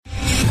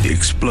The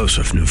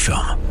explosive new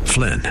film,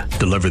 Flynn,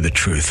 deliver the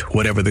truth,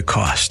 whatever the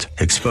cost,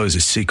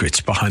 exposes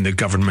secrets behind the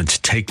government's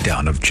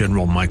takedown of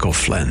General Michael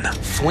Flynn.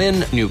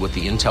 Flynn knew what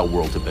the intel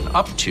world had been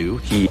up to.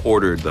 He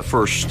ordered the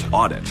first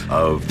audit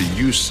of the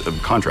use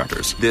of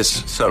contractors.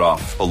 This set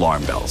off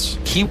alarm bells.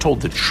 He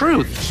told the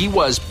truth. He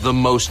was the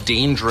most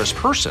dangerous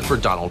person for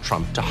Donald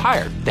Trump to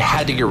hire. They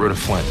had to get rid of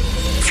Flynn.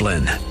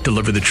 Flynn,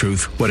 deliver the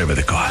truth, whatever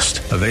the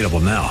cost. Available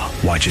now.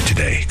 Watch it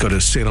today. Go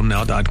to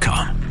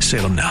salemnow.com.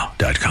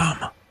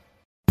 salemnow.com.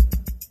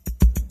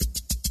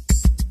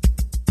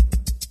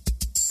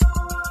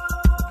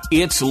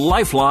 It's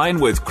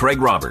Lifeline with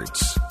Craig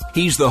Roberts.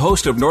 He's the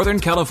host of Northern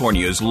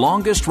California's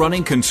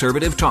longest-running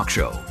conservative talk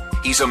show.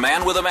 He's a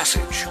man with a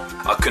message,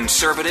 a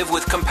conservative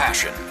with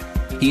compassion.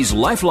 He's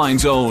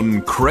Lifeline's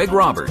own Craig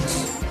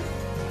Roberts.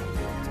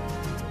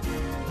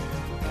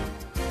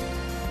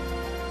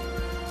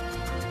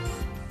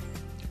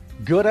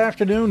 Good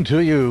afternoon to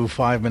you.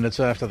 5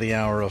 minutes after the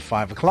hour of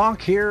 5 o'clock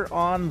here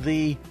on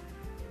the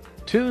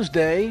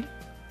Tuesday,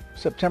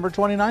 September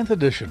 29th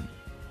edition.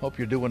 Hope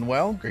you're doing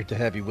well. Great to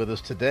have you with us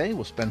today.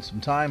 We'll spend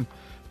some time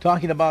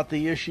talking about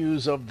the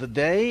issues of the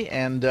day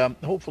and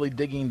hopefully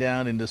digging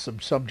down into some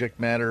subject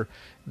matter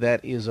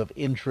that is of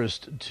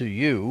interest to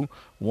you.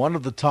 One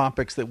of the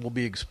topics that we'll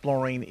be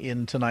exploring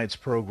in tonight's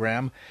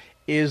program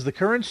is the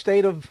current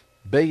state of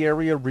Bay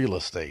Area real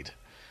estate.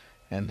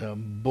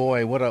 And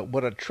boy,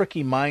 what a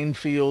tricky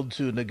minefield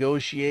to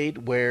negotiate,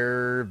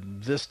 where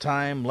this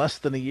time, less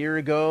than a year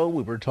ago,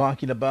 we were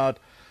talking about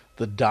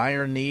the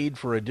dire need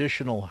for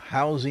additional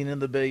housing in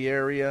the Bay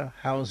Area,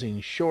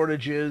 housing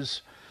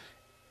shortages,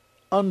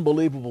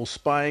 unbelievable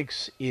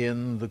spikes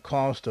in the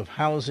cost of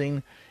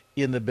housing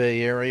in the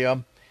Bay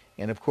Area.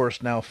 And of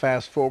course, now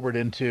fast forward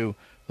into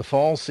the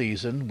fall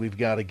season, we've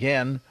got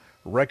again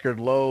record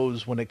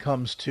lows when it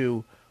comes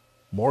to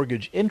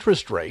mortgage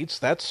interest rates.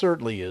 That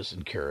certainly is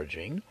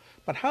encouraging.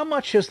 But how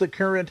much has the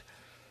current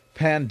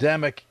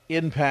pandemic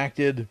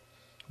impacted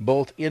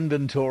both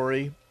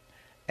inventory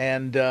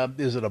and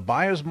is it a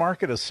buyer's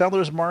market, a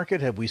seller's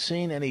market? Have we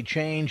seen any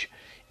change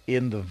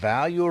in the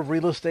value of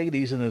real estate,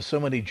 even as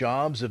so many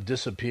jobs have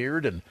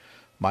disappeared? And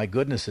my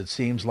goodness, it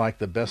seems like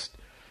the best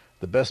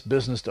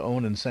business to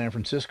own in San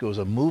Francisco is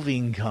a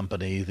moving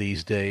company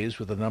these days,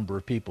 with a number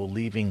of people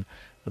leaving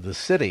the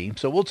city.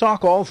 So we'll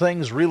talk all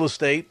things real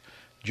estate.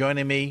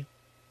 Joining me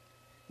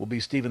will be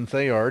Stephen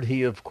Theard.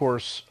 He, of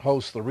course,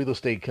 hosts the Real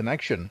Estate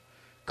Connection,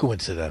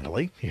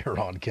 coincidentally, here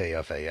on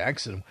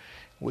KFAX. And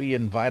we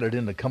invited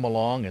him to come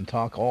along and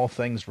talk all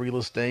things real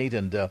estate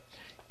and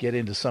get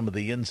into some of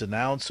the ins and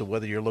outs of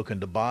whether you're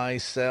looking to buy,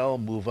 sell,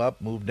 move up,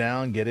 move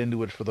down, get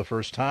into it for the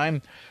first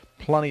time.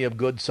 Plenty of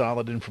good,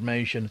 solid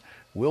information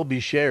will be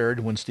shared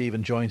when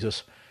Stephen joins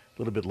us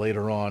a little bit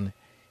later on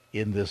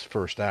in this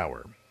first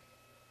hour.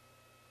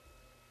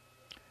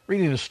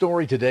 Reading a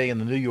story today in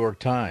the New York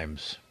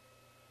Times.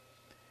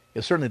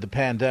 Certainly the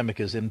pandemic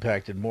has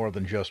impacted more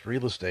than just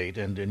real estate,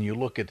 and you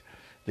look at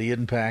the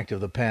impact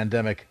of the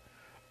pandemic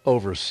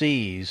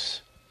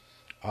overseas,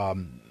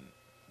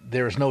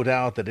 there is no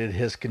doubt that it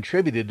has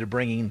contributed to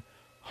bringing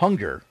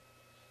hunger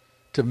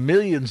to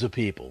millions of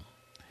people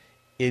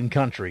in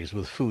countries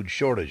with food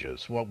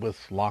shortages, what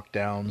with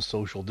lockdowns,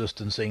 social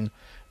distancing,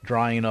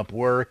 drying up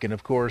work, and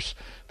of course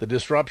the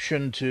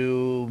disruption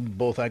to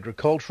both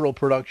agricultural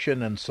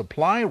production and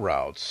supply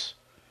routes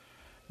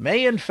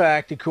may in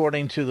fact,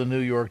 according to the New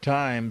York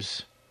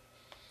Times,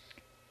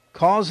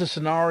 cause a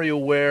scenario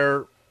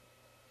where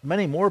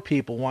many more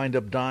people wind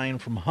up dying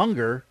from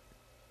hunger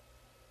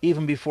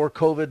even before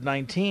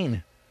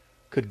COVID-19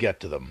 could get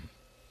to them.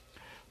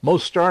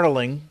 Most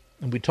startling,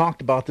 and we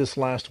talked about this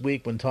last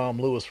week when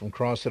Tom Lewis from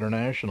Cross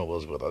International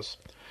was with us,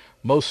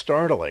 most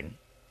startling,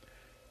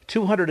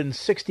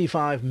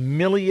 265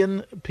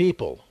 million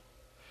people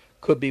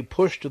could be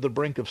pushed to the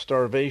brink of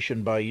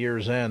starvation by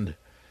year's end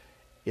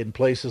in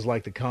places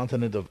like the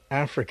continent of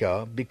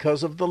Africa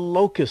because of the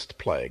locust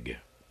plague.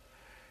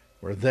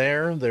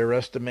 They're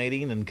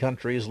estimating in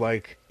countries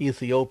like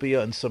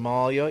Ethiopia and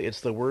Somalia, it's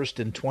the worst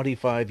in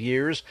 25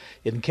 years.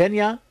 In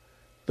Kenya,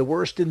 the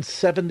worst in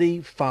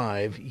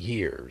 75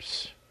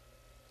 years.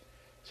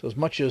 So as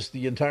much as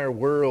the entire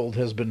world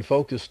has been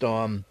focused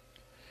on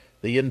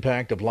the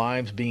impact of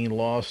lives being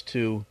lost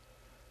to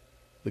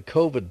the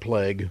COVID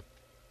plague,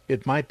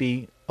 it might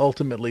be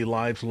ultimately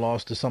lives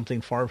lost to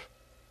something far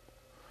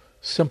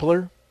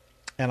simpler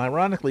and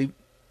ironically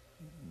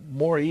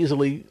more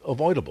easily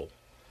avoidable.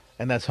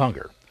 And that's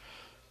hunger.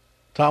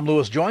 Tom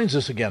Lewis joins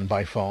us again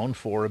by phone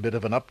for a bit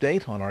of an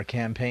update on our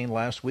campaign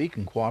last week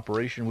in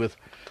cooperation with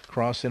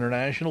Cross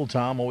International.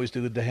 Tom, always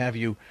good to have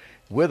you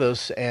with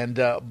us. And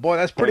boy,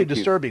 that's pretty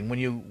disturbing when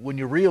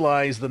you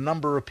realize the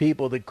number of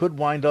people that could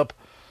wind up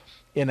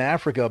in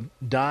Africa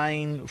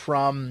dying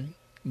from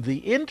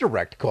the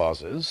indirect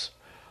causes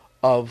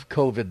of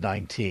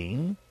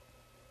COVID-19,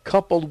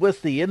 coupled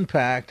with the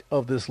impact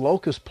of this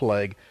locust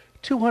plague.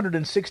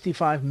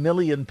 265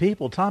 million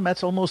people. Tom,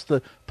 that's almost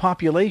the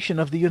population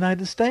of the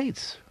United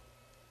States.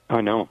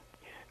 I know.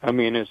 I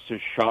mean, it's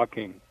just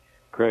shocking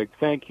Craig,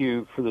 thank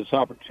you for this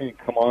opportunity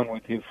to come on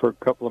with you for a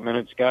couple of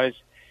minutes, guys.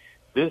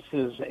 This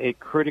is a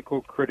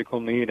critical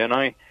need, and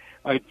I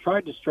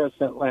tried to stress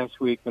that last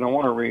week, and I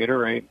want to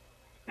reiterate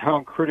how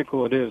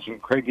critical it is.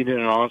 And Craig, you did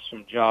an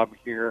awesome job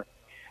here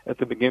at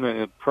the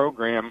beginning of the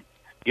program,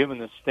 given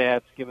the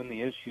stats, given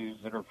the issues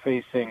that are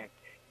facing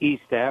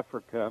East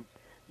Africa.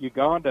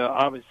 Uganda,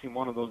 obviously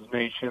one of those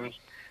nations,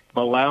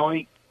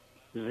 Malawi,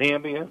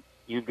 Zambia,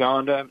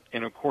 Uganda,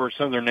 and of course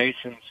other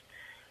nations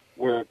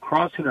where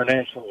Cross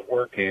International is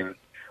working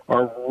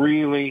are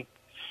really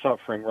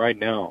suffering right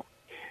now.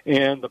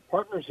 And the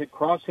partners that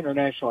Cross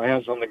International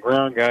has on the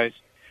ground, guys,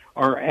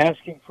 are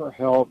asking for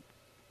help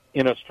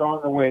in a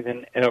stronger way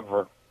than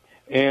ever.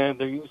 And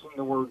they're using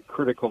the word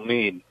critical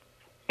need.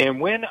 And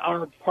when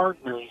our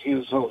partners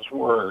use those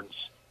words,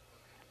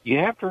 you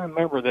have to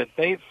remember that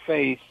they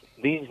face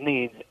these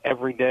needs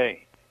every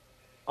day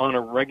on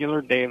a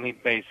regular daily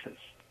basis.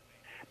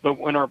 But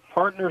when our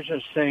partners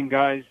are saying,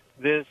 guys,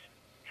 this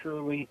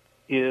truly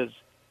is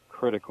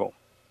critical,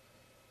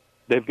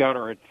 they've got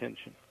our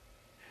attention.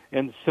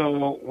 And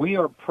so we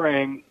are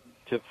praying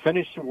to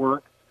finish the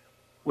work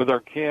with our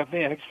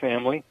KFAX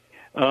family.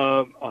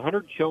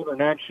 100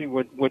 children actually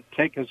would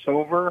take us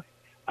over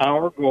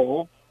our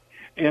goal.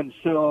 And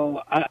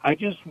so I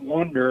just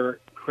wonder,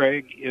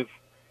 Craig, if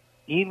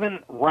even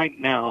right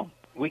now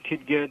we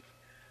could get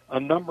a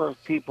number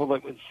of people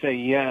that would say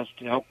yes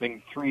to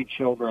helping 3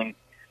 children,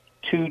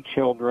 2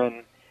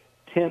 children,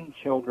 10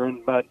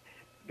 children. But,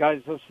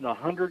 guys, listen,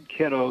 100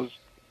 kiddos,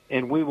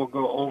 and we will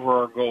go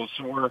over our goals.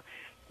 So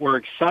we're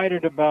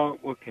excited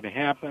about what could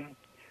happen,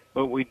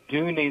 but we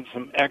do need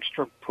some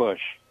extra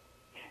push.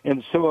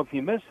 And so if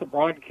you missed the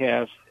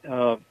broadcast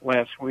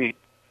last week,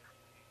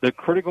 the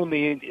critical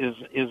need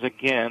is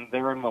again,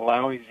 there in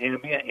Malawi,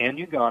 Zambia, and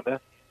Uganda,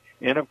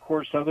 and, of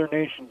course, other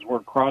nations where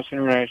Cross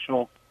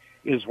International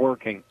is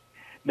working.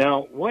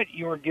 Now, what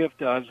your gift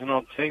does, and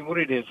I'll tell you what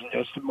it is in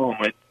just a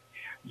moment,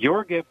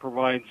 your gift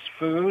provides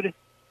food,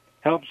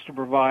 helps to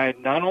provide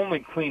not only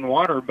clean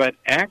water, but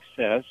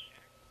access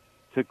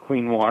to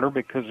clean water,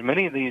 because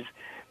many of these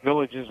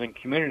villages and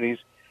communities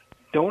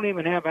don't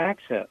even have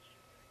access.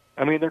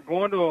 I mean, they're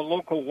going to a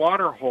local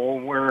water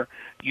hole where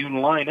you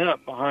line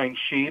up behind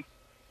sheep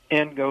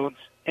and goats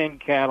and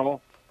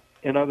cattle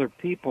and other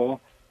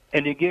people,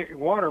 and you get your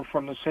water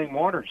from the same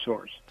water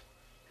source.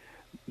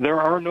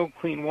 There are no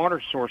clean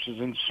water sources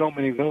in so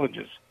many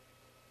villages.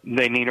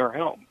 They need our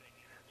help.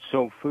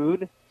 So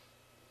food,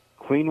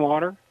 clean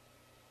water,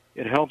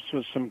 it helps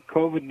with some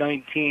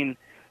COVID-19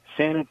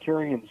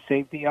 sanitary and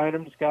safety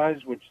items,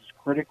 guys, which is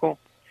critical.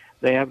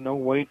 They have no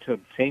way to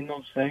obtain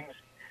those things.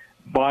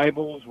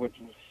 Bibles, which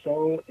is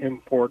so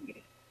important,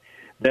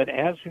 that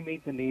as we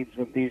meet the needs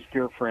of these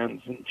dear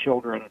friends and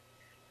children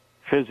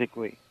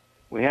physically,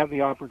 we have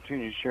the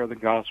opportunity to share the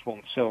gospel.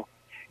 And so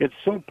it's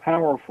so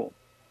powerful.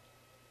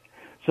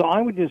 So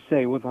I would just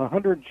say, with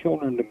 100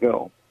 children to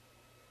go,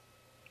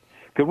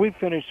 could we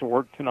finish the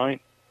work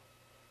tonight?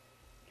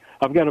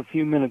 I've got a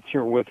few minutes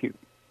here with you.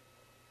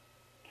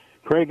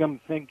 Craig, I'm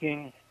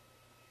thinking,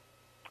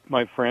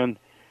 my friend,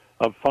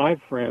 of 5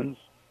 friends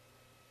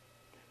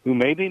who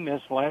maybe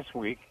missed last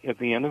week at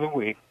the end of the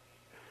week,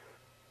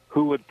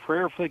 who would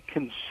prayerfully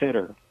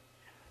consider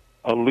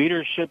a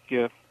leadership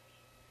gift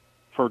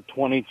for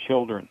 20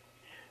 children.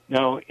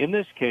 Now, in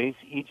this case,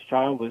 each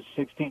child is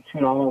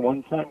 $62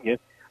 one-time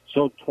gift,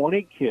 so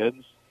 20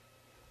 kids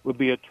would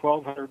be a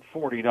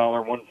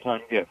 $1,240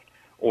 one-time gift.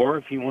 Or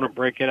if you want to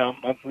break it out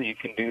monthly, you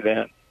can do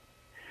that.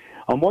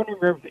 I'm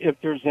wondering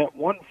if there's that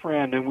one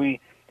friend, and we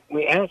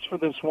asked for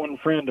this one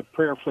friend to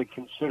prayerfully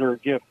consider a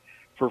gift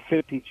for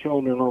 50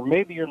 children, or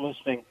maybe you're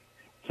listening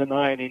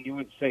tonight and you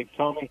would say,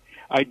 Tommy,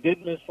 I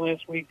did miss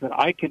last week, but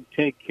I could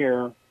take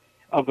care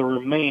of the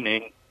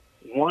remaining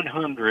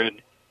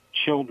 100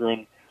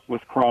 children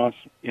with Cross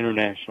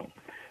International.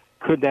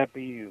 Could that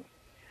be you?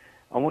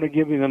 I want to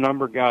give you the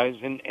number, guys,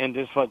 and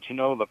just let you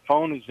know the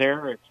phone is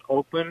there. It's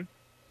open.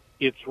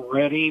 It's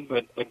ready,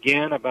 but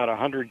again, about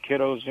 100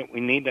 kiddos that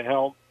we need to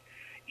help.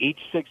 Each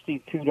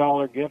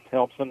 $62 gift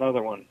helps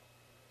another one,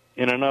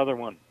 and another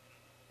one,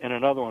 and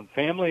another one.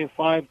 Family of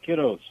 5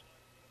 kiddos,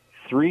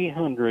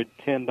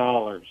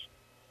 $310.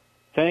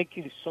 Thank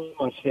you so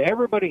much to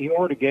everybody who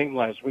ordered a game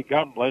last week.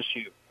 God bless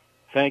you.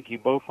 Thank you,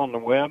 both on the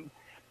web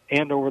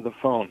and over the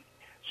phone.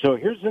 So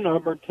here's the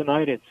number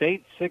tonight. It's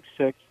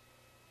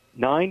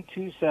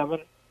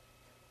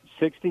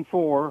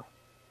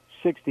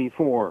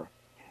 866-927-6464.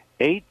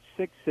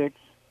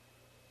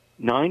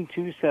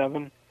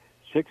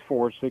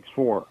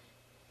 866-927-6464.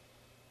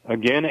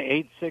 Again,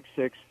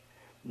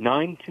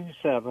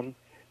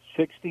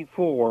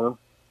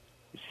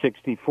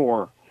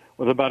 866-927-6464.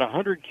 With about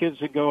 100 kids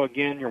to go,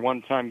 again, your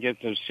one-time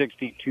gift of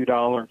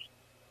 $62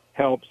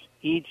 helps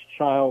each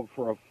child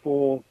for a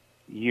full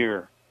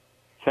year.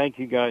 Thank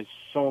you guys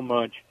so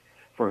much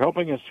for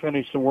helping us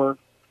finish the work.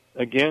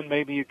 Again,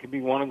 maybe you could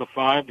be one of the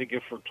 5 to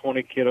give for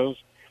 20 kiddos.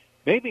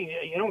 Maybe,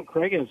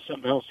 Craig, has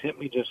something else hit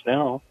me just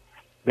now.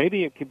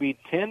 Maybe it could be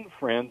 10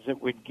 friends that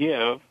would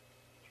give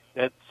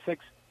that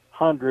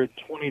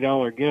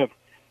 $620 gift.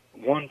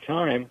 one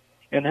time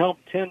and help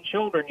 10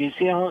 children. You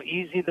see how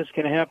easy this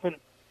can happen?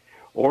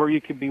 Or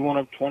you could be one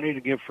of 20 to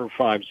give for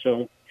 5.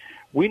 So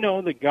we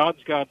know that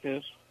God's got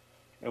this,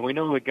 and we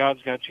know that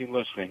God's got you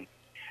listening.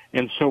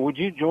 And so would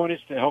you join us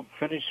to help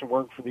finish the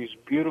work for these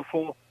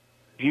beautiful,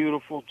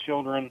 beautiful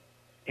children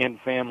and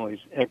families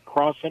at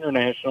Cross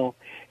International,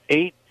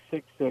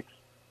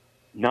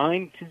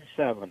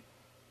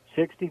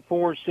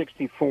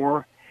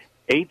 866-927-6464,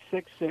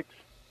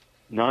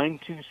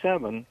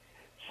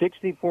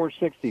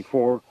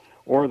 866-927-6464,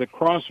 or the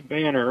Cross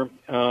banner,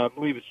 I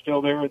believe it's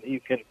still there, that you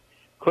can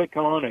click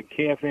on at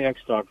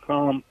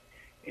KFAX.com,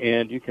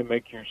 and you can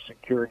make your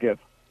secure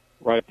gift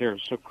right there.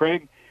 So,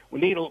 Craig, we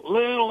need a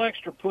little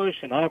extra push,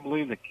 and I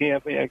believe the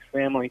KFAX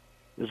family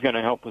is going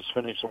to help us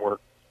finish the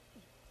work.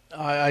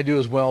 I do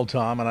as well,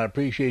 Tom, and I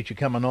appreciate you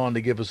coming on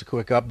to give us a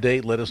quick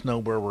update. Let us know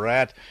where we're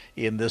at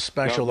in this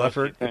special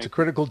effort. It's a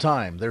critical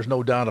time. There's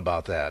no doubt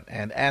about that.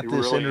 And at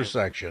this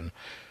intersection,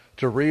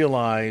 to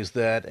realize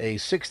that a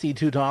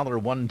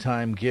 $62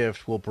 one-time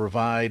gift will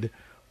provide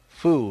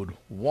food,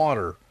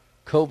 water,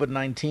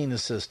 COVID-19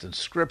 assistance,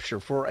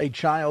 scripture for a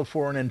child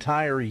for an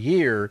entire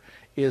year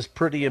is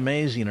pretty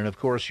amazing. And, of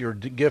course, your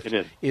gift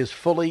is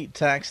fully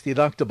tax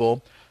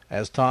deductible.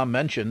 As Tom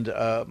mentioned,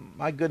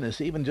 my goodness,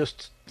 even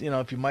just,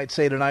 if you might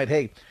say tonight,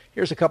 hey,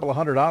 here's a couple of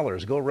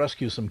 $100, go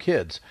rescue some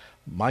kids.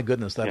 My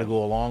goodness, that'll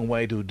go a long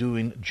way to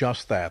doing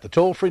just that. The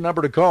toll-free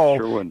number to call,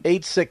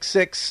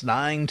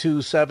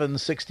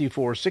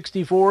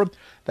 866-927-6464.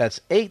 That's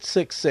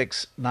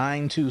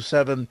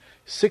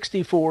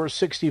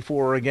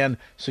 866-927-6464. Again,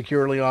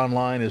 securely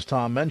online, as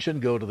Tom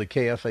mentioned. Go to the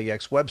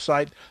KFAX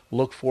website.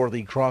 Look for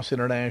the Cross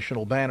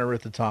International banner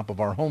at the top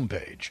of our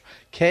homepage,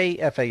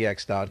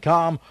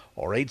 KFAX.com,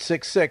 or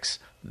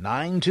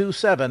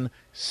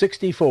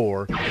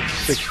 866-927-6464.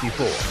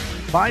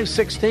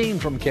 5:16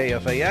 from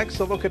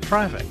KFAX, a look at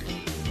traffic.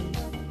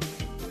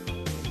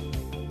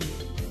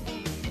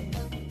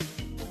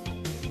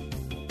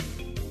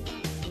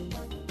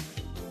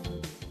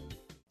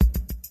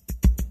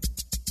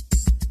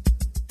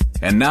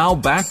 And now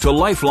back to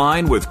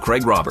Lifeline with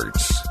Craig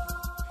Roberts.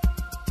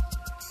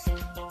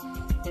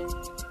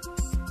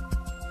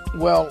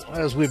 Well,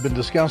 as we've been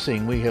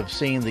discussing, we have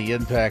seen the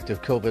impact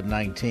of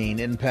COVID-19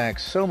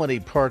 impact so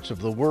many parts of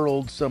the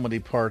world, so many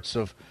parts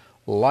of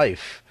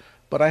life.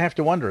 But I have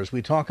to wonder, as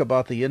we talk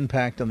about the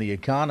impact on the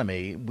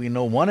economy, we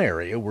know one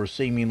area where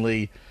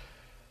seemingly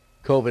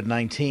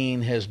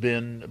COVID-19 has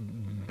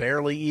been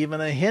barely even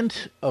a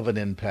hint of an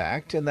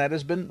impact, and that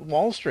has been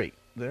Wall Street.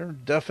 There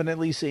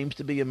definitely seems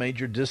to be a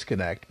major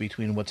disconnect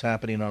between what's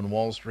happening on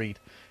Wall Street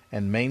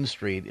and Main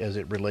Street as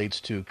it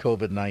relates to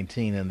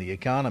COVID-19 and the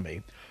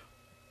economy.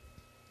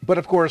 But,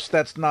 of course,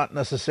 that's not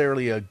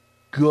necessarily a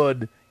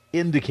good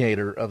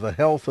indicator of the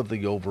health of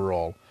the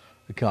overall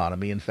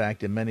economy. In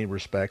fact, in many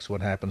respects,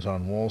 what happens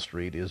on Wall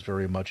Street is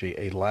very much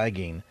a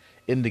lagging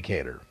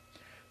indicator.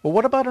 Well,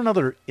 what about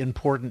another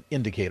important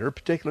indicator,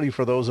 particularly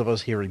for those of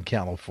us here in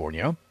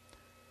California?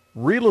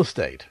 Real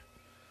estate.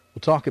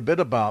 We'll talk a bit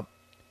about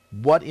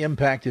what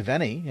impact, if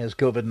any, has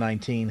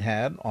COVID-19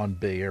 had on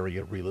Bay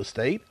Area real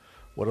estate.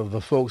 What are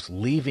the folks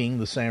leaving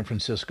the San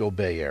Francisco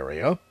Bay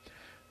Area?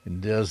 And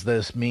does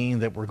this mean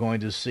that we're going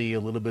to see a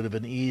little bit of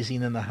an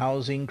easing in the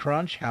housing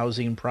crunch,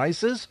 housing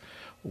prices?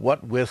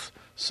 What with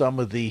some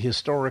of the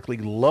historically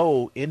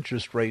low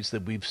interest rates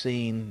that we've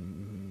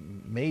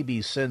seen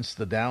maybe since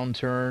the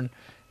downturn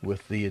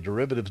with the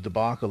derivatives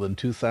debacle in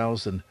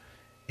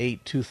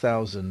 2008,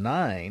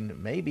 2009,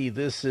 maybe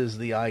this is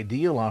the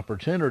ideal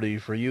opportunity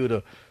for you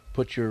to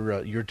put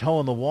your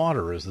toe in the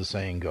water, as the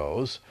saying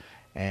goes,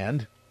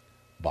 and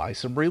buy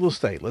some real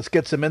estate. Let's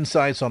get some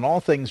insights on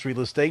all things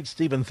real estate.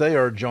 Stephen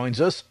Thayer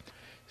joins us.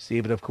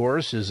 Stephen, of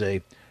course, is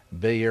a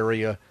Bay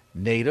Area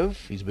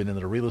native. He's been in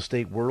the real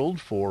estate world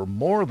for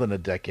more than a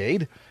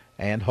decade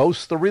and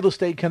hosts the Real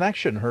Estate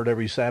Connection, heard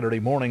every Saturday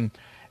morning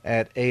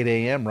at 8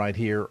 a.m. right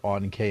here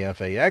on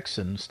KFAX.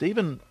 And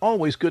Stephen,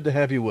 always good to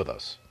have you with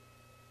us.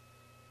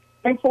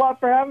 Thanks a lot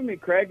for having me,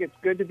 Craig. It's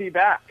good to be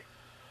back.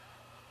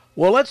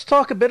 Well, let's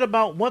talk a bit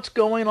about what's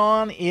going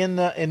on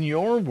in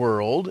your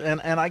world, and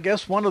I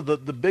guess one of the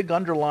big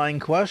underlying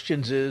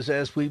questions is,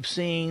 as we've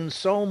seen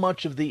so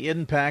much of the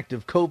impact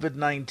of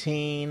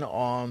COVID-19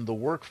 on the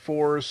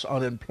workforce,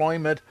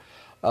 unemployment,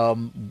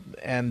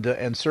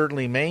 and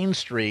certainly Main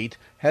Street,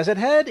 has it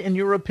had, in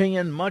your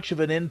opinion, much of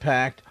an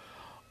impact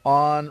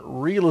on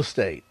real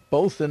estate?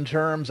 Both in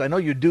terms, I know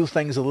you do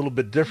things a little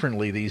bit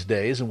differently these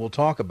days, and we'll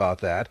talk about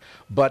that,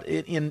 but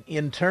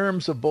in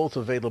terms of both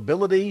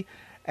availability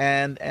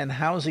and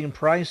housing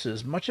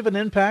prices, much of an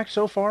impact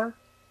so far?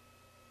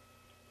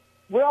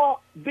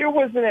 Well, there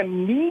was an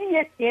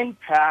immediate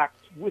impact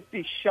with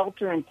the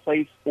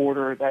shelter-in-place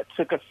order that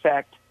took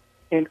effect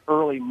in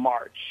early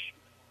March.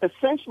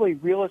 Essentially,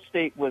 real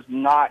estate was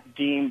not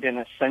deemed an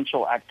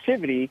essential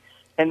activity,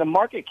 and the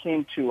market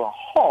came to a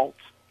halt,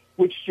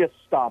 which just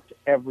stopped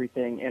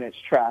everything in its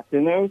tracks.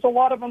 And there was a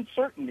lot of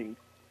uncertainty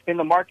in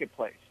the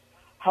marketplace.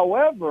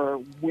 However,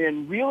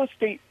 when real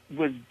estate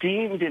was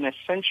deemed an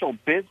essential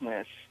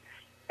business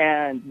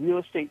and real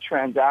estate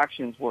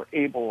transactions were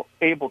able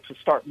to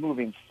start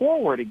moving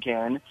forward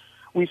again,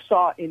 we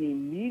saw an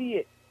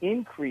immediate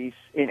increase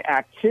in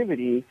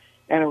activity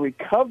and a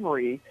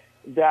recovery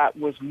that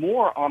was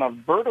more on a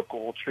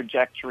vertical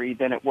trajectory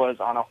than it was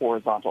on a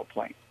horizontal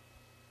plane.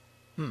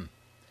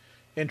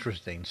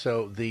 Interesting.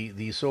 So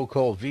the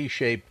so-called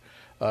V-shaped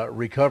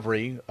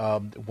recovery,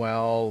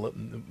 while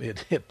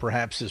it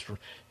perhaps is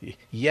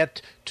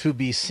yet to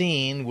be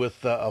seen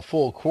with a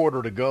full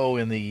quarter to go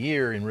in the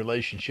year in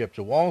relationship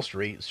to Wall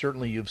Street,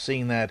 certainly you've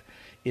seen that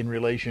in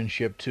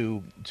relationship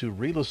to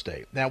real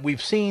estate. Now,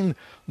 we've seen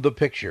the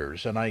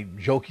pictures, and I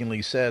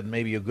jokingly said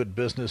maybe a good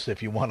business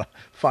if you want to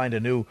find a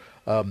new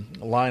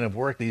line of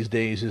work these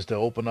days is to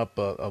open up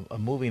a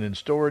moving and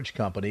storage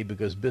company,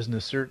 because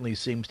business certainly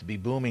seems to be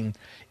booming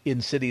in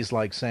cities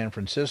like San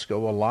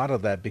Francisco. A lot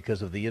of that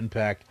because of the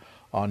impact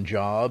on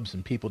jobs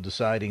and people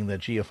deciding that,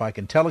 gee, if I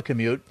can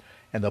telecommute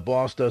and the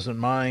boss doesn't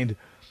mind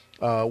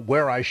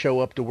where I show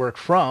up to work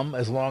from,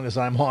 as long as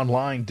I'm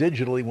online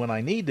digitally when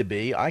I need to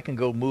be, I can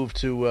go move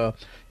to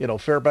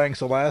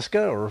Fairbanks,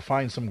 Alaska, or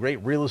find some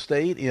great real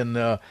estate in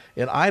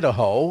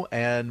Idaho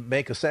and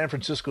make a San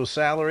Francisco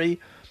salary,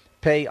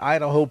 pay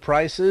Idaho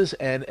prices,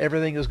 and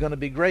everything is going to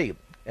be great.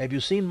 Have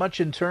you seen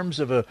much in terms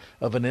of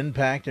an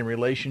impact in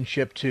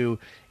relationship to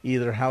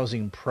either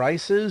housing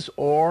prices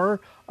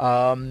or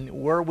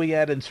where are we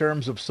at in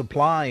terms of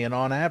supply, and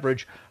on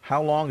average,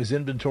 how long is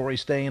inventory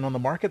staying on the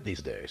market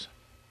these days?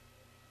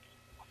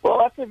 Well,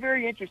 that's a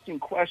very interesting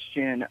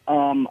question.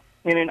 In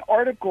an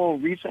article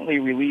recently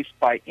released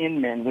by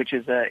Inman, which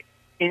is a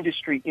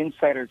industry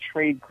insider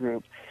trade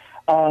group,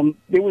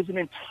 there was an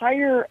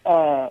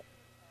entire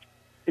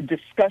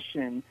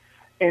discussion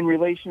in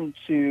relation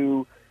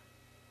to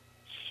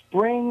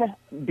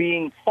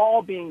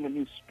fall being the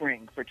new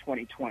spring for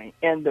 2020,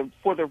 and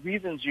for the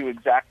reasons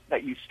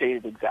that you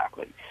stated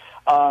exactly.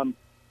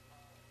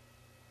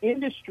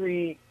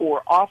 Industry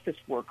or office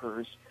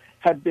workers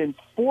have been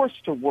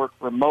forced to work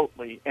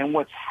remotely, and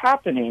what's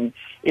happening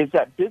is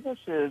that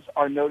businesses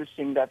are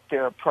noticing that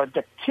their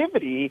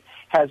productivity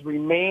has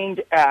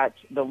remained at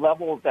the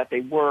level that they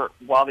were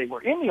while they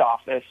were in the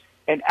office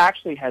and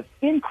actually has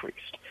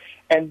increased.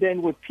 And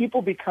then with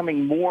people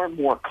becoming more and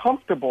more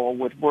comfortable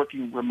with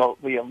working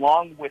remotely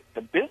along with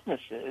the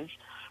businesses,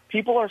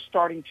 people are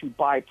starting to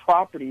buy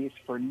properties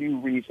for new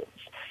reasons,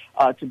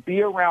 to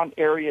be around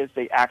areas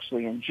they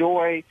actually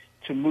enjoy,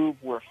 to move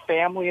where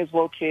family is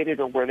located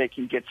or where they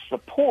can get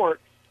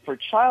support for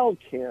child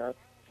care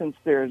since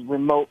there's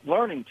remote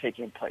learning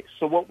taking place.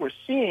 So what we're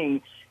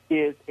seeing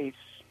is a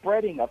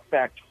spreading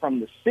effect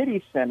from the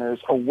city centers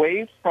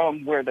away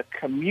from where the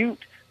commute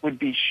would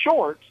be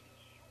short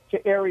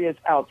to areas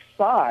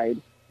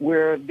outside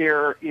where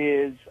there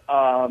is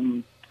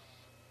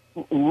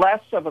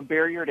less of a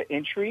barrier to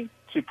entry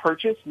to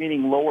purchase,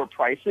 meaning lower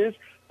prices.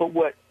 But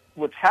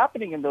what's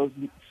happening in those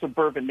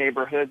suburban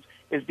neighborhoods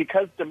is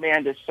because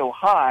demand is so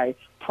high,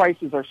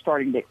 prices are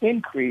starting to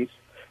increase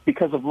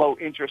because of low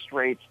interest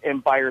rates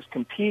and buyers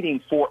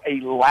competing for a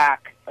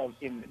lack of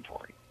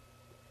inventory.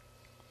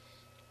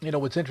 You know,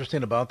 what's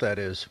interesting about that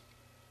is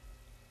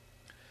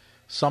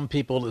some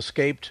people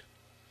escaped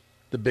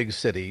the big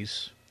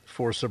cities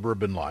for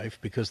suburban life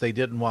because they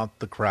didn't want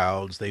the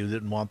crowds, they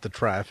didn't want the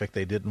traffic,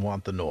 they didn't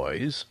want the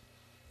noise.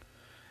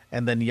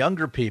 And then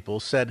younger people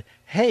said,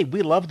 hey,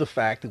 we love the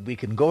fact that we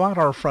can go out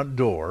our front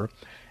door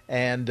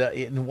and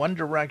in one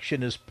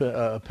direction is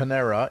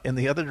Panera, in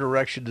the other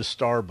direction is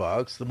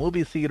Starbucks. The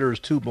movie theater is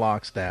 2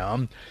 blocks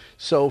down.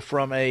 So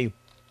from a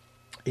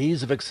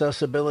ease of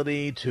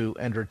accessibility to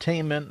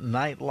entertainment,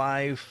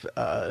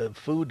 nightlife,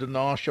 food to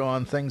nausea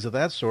on, things of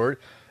that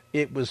sort,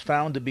 it was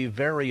found to be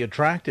very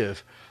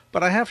attractive.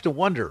 But I have to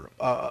wonder,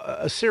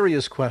 a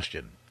serious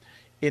question,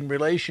 in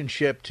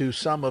relationship to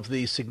some of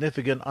the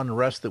significant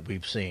unrest that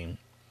we've seen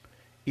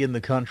in the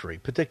country,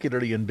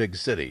 particularly in big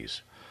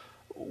cities,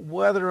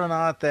 whether or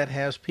not that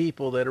has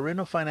people that are in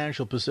a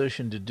financial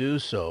position to do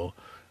so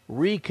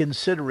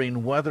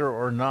reconsidering whether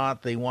or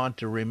not they want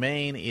to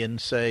remain in,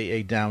 say,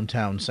 a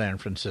downtown San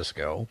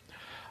Francisco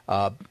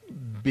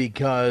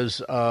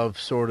because of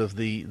sort of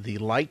the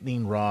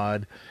lightning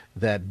rod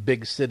that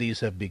big cities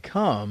have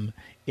become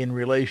in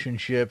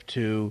relationship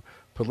to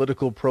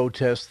political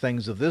protests,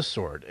 things of this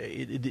sort.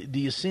 Do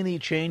you see any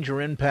change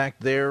or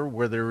impact there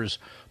where there is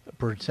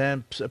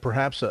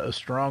perhaps a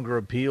stronger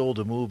appeal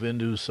to move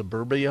into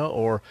suburbia,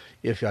 or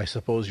if I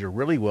suppose you're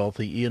really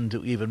wealthy,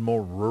 into even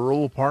more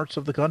rural parts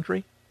of the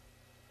country?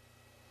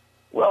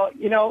 Well,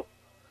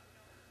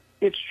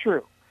 it's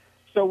true.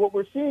 So what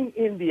we're seeing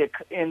in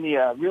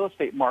the real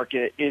estate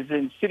market is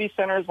in city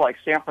centers like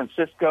San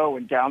Francisco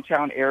and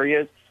downtown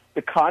areas,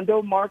 the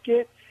condo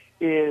market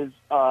is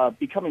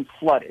becoming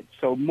flooded.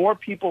 So more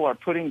people are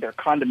putting their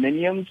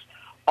condominiums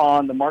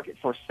on the market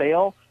for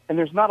sale, and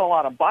there's not a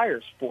lot of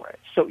buyers for it.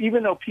 So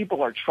even though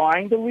people are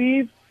trying to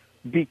leave,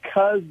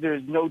 because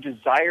there's no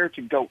desire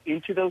to go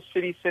into those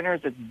city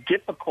centers, it's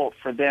difficult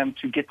for them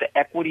to get the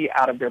equity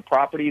out of their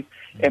properties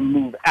and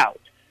move out.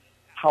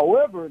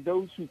 However,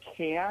 those who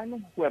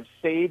have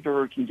saved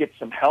or can get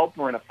some help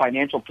or in a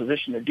financial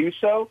position to do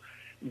so,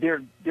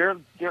 they're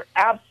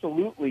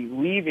absolutely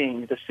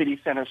leaving the city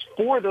centers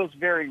for those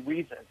very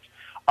reasons.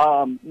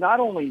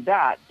 Not only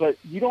that, but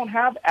you don't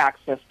have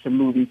access to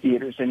movie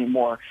theaters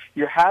anymore.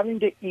 You're having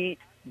to eat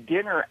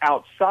dinner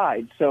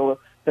outside. So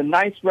the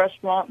nice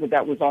restaurant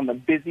that was on the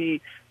busy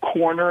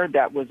corner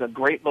that was a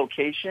great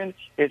location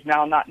is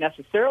now not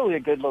necessarily a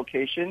good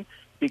location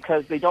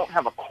because they don't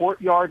have a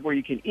courtyard where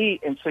you can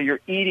eat, and so you're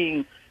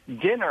eating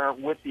dinner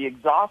with the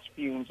exhaust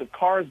fumes of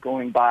cars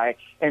going by,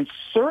 and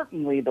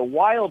certainly the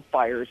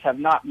wildfires have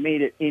not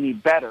made it any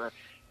better.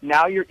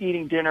 Now you're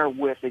eating dinner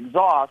with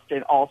exhaust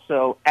and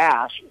also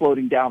ash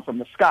floating down from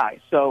the sky.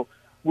 So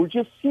we're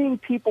just seeing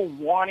people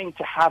wanting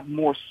to have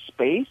more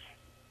space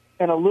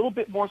and a little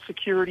bit more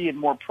security and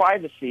more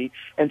privacy,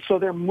 and so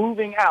they're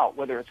moving out,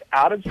 whether it's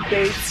out of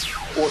state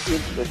or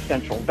into the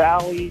Central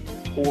Valley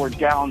or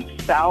down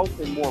south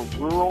in more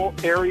rural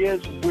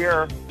areas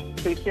where,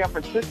 say, San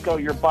Francisco,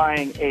 you're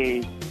buying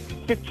a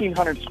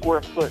 1,500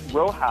 square foot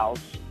row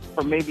house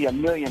for maybe $1.5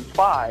 million.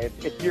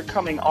 If you're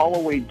coming all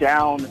the way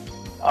down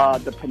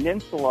the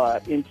peninsula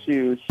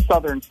into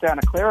southern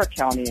Santa Clara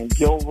County in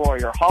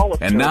Gilroy or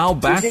Hollister. And now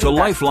back to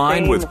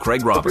Lifeline with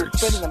Craig Roberts.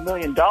 If you're spending $1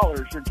 million,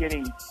 you're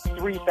getting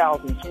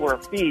 3,000 square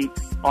feet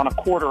on a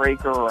quarter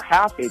acre or a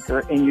half acre,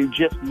 and you're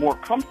just more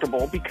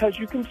comfortable because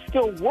you can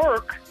still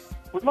work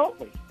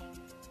remotely.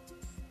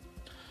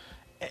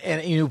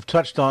 And you've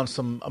touched on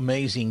some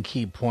amazing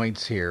key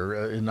points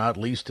here, not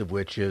least of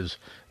which is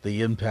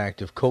the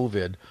impact of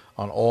COVID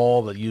on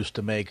all that used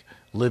to make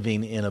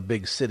living in a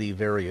big city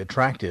very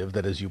attractive,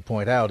 that, as you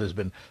point out, has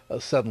been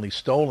suddenly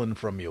stolen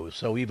from you.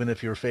 So even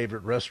if your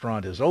favorite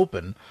restaurant is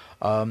open,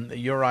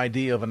 your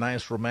idea of a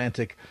nice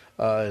romantic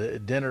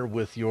dinner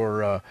with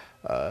your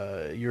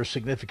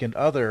significant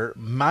other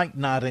might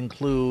not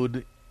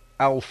include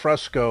al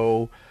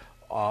fresco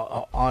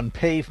on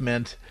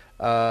pavement,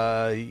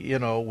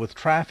 with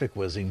traffic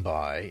whizzing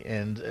by.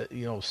 And,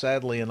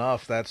 sadly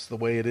enough, that's the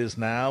way it is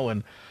now.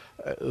 And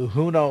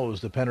who knows,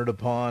 dependent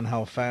upon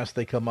how fast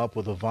they come up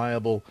with a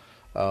viable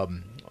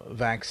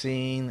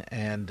vaccine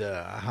and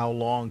how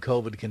long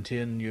COVID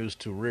continues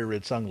to rear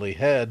its ugly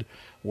head,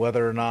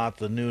 whether or not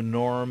the new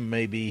norm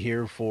may be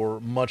here for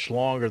much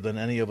longer than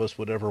any of us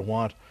would ever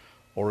want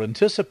or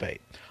anticipate.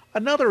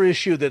 Another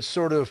issue that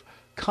sort of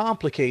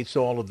complicates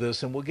all of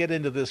this, and we'll get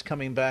into this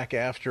coming back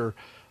after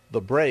the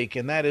break,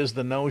 and that is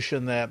the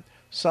notion that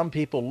some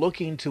people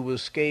looking to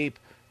escape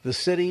the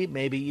city,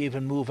 maybe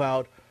even move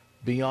out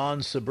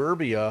beyond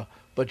suburbia,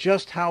 but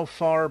just how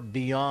far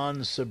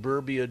beyond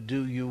suburbia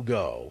do you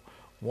go?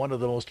 One of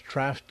the most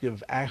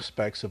attractive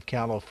aspects of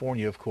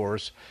California, of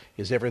course,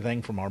 is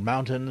everything from our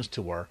mountains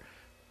to our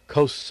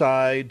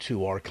coastside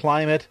to our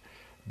climate.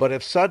 But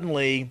if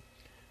suddenly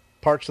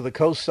parts of the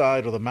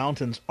coastside or the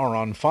mountains are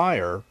on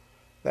fire,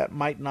 that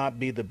might not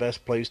be the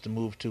best place to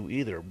move to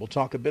either. We'll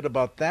talk a bit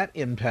about that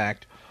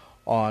impact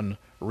on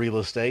real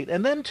estate,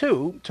 and then,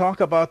 too, talk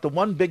about the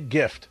one big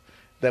gift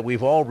that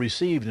we've all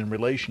received in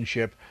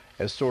relationship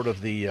as sort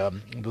of the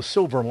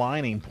silver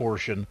lining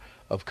portion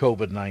of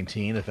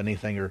COVID-19, if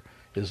anything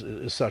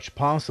is such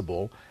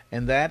possible,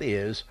 and that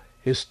is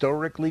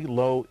historically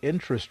low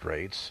interest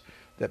rates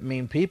that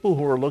mean people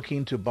who are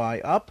looking to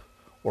buy up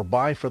or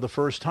buy for the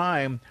first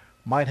time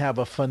might have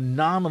a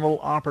phenomenal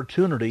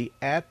opportunity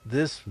at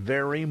this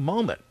very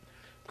moment.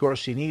 Of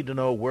course, you need to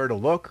know where to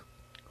look,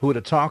 who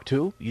to talk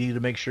to. You need to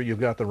make sure you've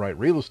got the right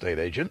real estate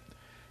agent.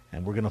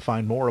 And we're going to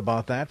find more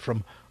about that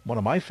from one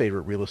of my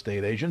favorite real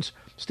estate agents,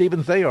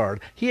 Stephen Theard.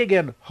 He,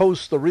 again,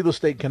 hosts the Real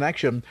Estate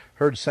Connection,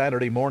 heard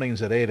Saturday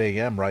mornings at 8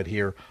 a.m. right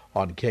here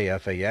on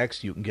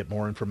KFAX. You can get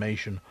more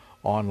information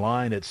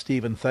online at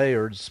Stephen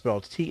Theard,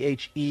 spelled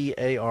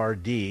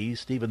T-H-E-A-R-D,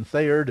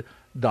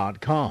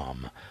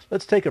 StephenTheard.com.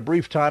 Let's take a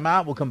brief time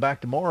out. We'll come back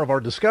to more of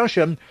our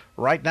discussion.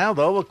 Right now,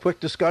 though, a quick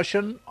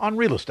discussion on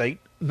real estate.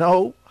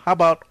 No, how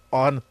about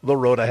on the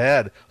road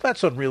ahead?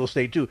 That's on real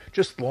estate, too.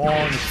 Just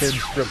long, thin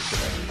strips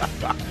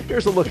of it.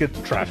 Here's a look at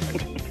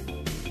traffic.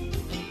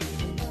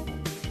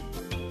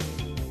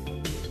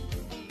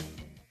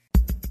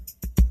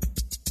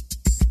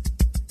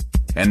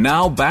 And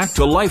now back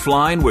to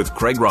Lifeline with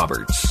Craig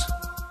Roberts.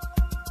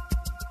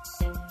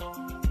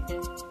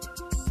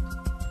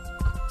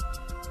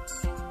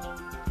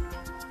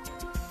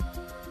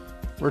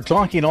 We're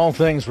talking all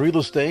things real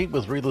estate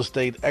with real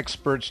estate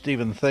expert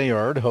Stephen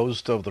Theard,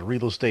 host of the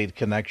Real Estate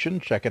Connection.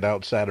 Check it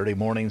out Saturday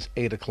mornings,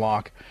 8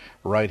 o'clock,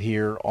 right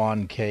here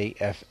on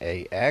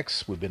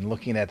KFAX. We've been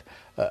looking at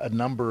a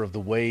number of the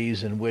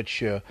ways in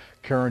which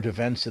current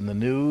events in the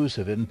news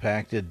have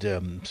impacted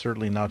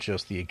certainly not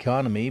just the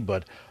economy,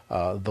 but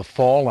the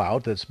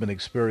fallout that's been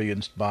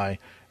experienced by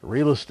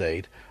real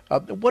estate.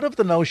 What of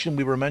the notion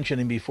we were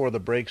mentioning before the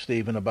break,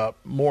 Stephen, about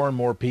more and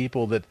more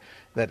people that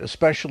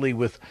especially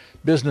with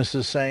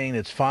businesses saying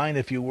it's fine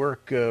if you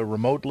work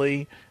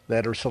remotely,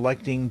 that are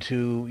selecting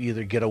to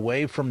either get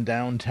away from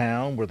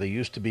downtown where they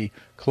used to be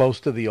close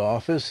to the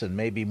office and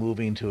maybe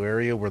moving to an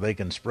area where they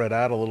can spread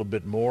out a little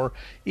bit more,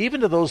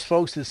 even to those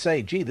folks that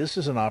say, gee, this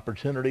is an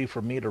opportunity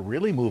for me to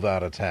really move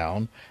out of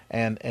town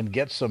and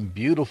get some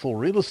beautiful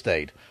real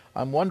estate.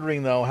 I'm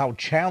wondering, though, how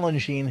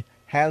challenging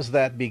has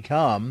that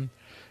become,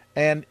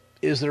 and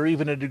is there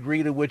even a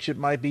degree to which it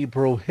might be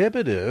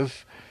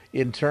prohibitive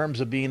in terms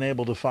of being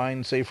able to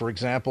find, say, for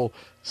example,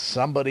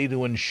 somebody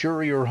to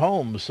insure your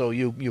home? So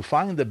you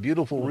find the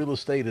beautiful real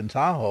estate in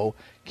Tahoe,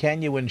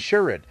 can you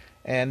insure it?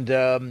 And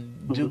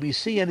do we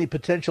see any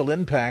potential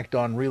impact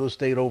on real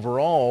estate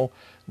overall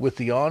with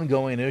the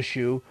ongoing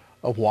issue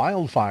of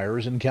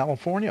wildfires in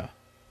California?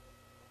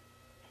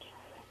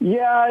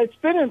 Yeah, it's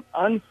been an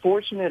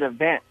unfortunate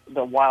event,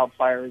 the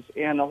wildfires,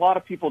 and a lot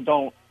of people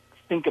don't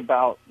think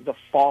about the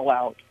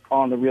fallout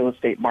on the real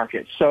estate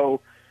market.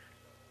 So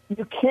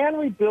you can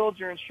rebuild,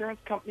 your insurance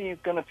company is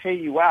going to pay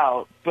you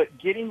out, but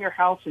getting your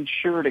house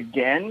insured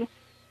again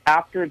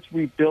after it's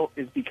rebuilt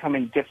is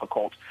becoming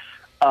difficult.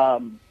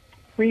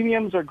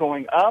 Premiums are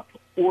going up,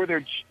 or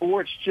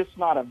it's just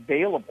not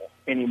available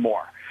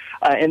anymore.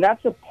 And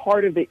that's a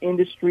part of the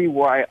industry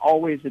where I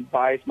always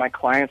advise my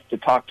clients to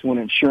talk to an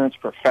insurance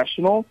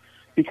professional,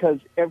 because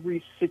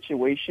every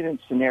situation and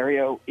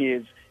scenario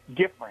is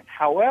different.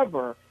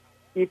 However,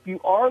 if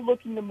you are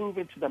looking to move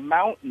into the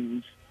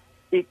mountains,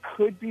 it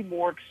could be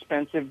more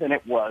expensive than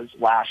it was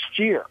last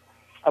year.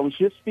 I was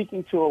just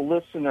speaking to a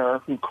listener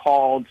who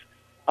called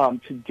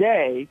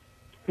today,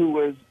 who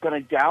was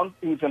going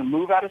to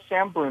move out of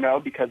San Bruno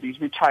because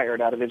he's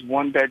retired out of his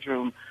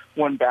 1-bedroom,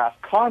 1-bath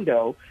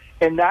condo.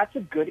 And that's a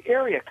good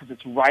area because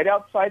it's right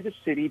outside the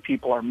city.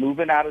 People are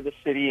moving out of the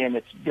city, and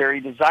it's very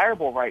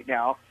desirable right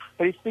now.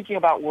 But he's thinking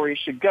about where he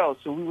should go.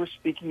 So we were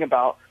speaking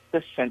about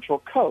the Central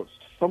Coast,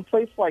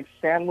 someplace like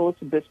San Luis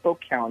Obispo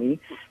County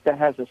that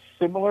has a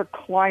similar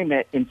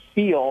climate and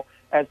feel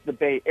as the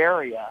Bay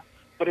Area.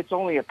 But it's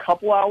only a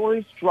couple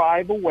hours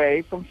drive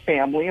away from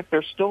family if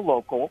they're still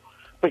local.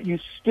 But you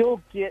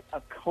still get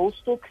a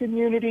coastal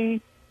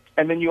community,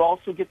 and then you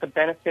also get the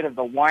benefit of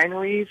the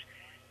wineries.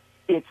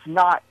 It's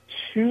not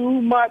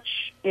too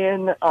much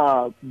in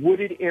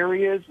wooded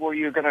areas where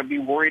you're going to be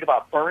worried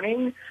about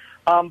burning,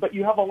 but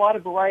you have a lot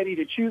of variety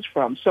to choose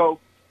from. So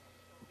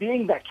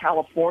being that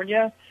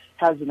California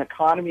has an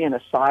economy and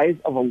a size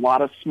of a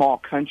lot of small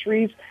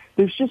countries,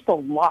 there's just a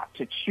lot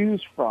to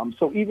choose from.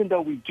 So even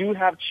though we do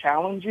have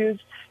challenges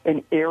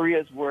in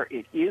areas where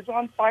it is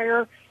on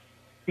fire,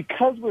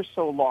 because we're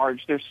so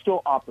large, there's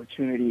still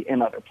opportunity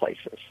in other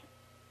places.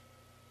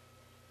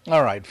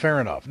 All right,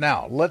 fair enough.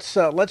 Now, let's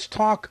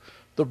talk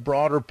the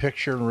broader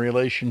picture in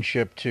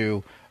relationship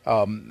to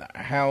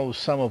how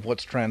some of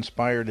what's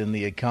transpired in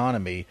the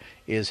economy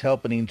is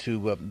helping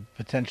to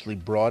potentially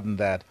broaden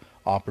that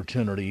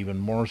opportunity even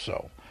more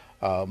so.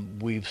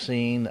 We've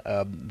seen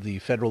the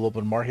Federal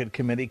Open Market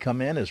Committee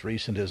come in as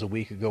recent as a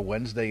week ago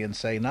Wednesday and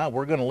say, no,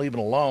 we're going to leave it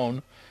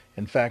alone.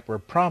 In fact, we're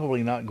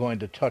probably not going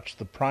to touch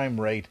the prime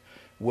rate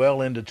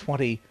well into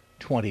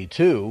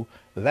 2022.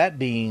 That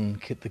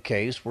being the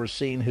case, we're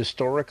seeing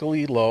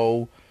historically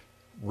low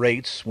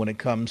rates when it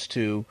comes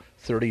to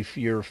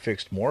 30-year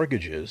fixed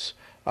mortgages.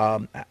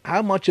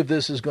 How much of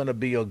this is going to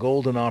be a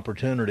golden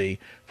opportunity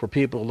for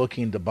people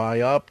looking to buy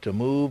up, to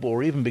move,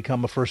 or even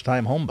become a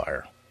first-time home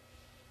buyer?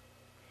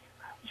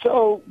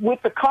 So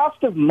with the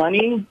cost of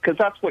money, because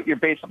that's what you're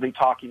basically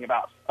talking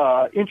about,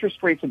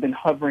 interest rates have been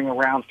hovering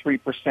around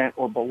 3%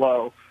 or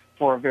below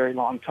for a very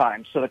long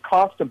time. So the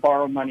cost to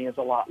borrow money is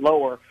a lot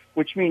lower,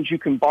 which means you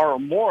can borrow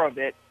more of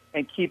it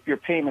and keep your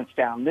payments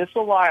down. This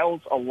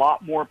allows a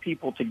lot more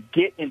people to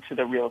get into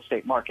the real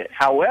estate market.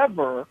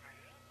 However,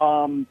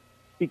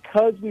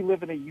 because we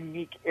live in a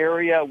unique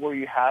area where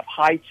you have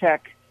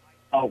high-tech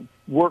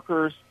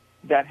workers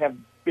that have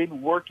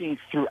been working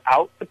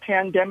throughout the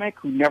pandemic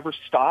who never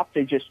stopped,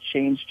 they just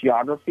changed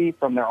geography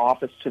from their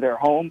office to their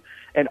home,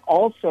 and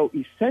also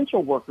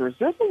essential workers,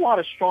 there's a lot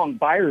of strong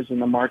buyers in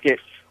the market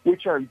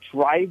which are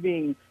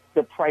driving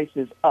the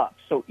prices up.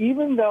 So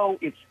even though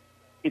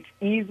it's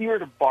easier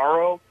to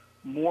borrow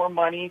more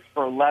money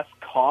for less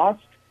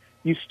cost,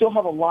 you still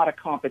have a lot of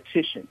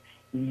competition.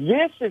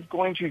 This is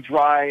going to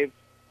drive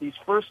these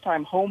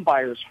first-time home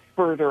buyers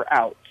further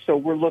out. So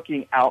we're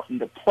looking out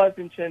into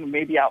Pleasanton,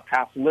 maybe out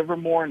past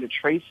Livermore into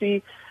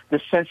Tracy,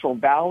 the Central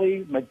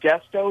Valley.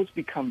 Modesto's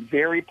become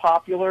very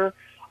popular,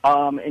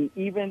 and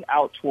even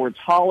out towards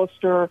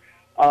Hollister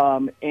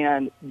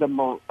and the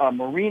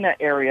marina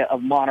area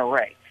of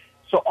Monterey.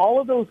 So all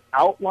of those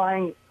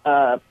outlying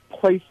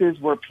places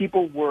where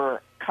people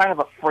were kind of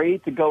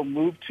afraid to go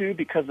move to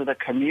because of the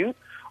commute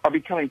are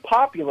becoming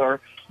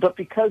popular, but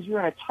because you're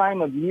in a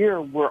time of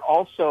year where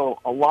also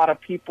a lot of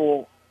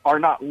people are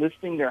not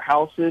listing their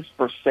houses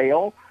for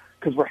sale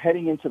because we're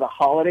heading into the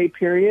holiday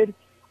period,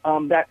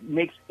 that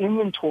makes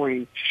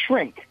inventory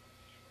shrink.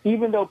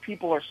 even though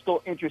people are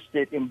still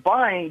interested in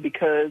buying,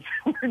 because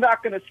we're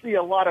not going to see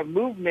a lot of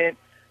movement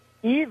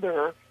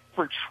either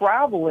for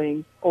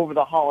traveling over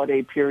the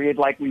holiday period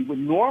like we would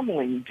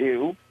normally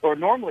do or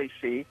normally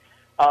see,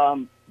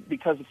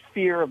 because of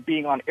fear of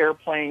being on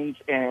airplanes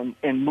and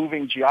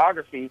moving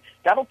geography.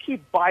 That'll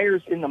keep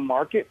buyers in the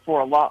market for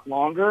a lot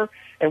longer,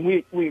 and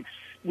we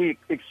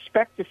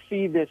expect to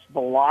see this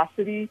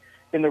velocity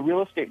in the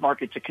real estate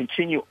market to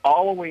continue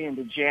all the way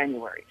into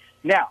January.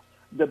 Now,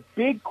 the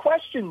big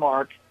question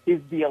mark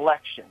is the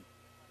election.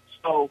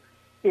 So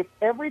if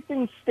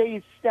everything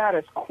stays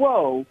status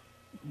quo,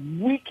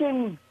 we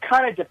can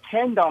kind of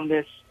depend on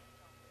this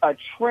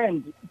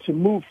trend to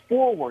move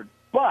forward.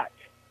 But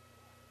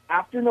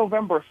after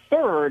November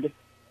 3rd,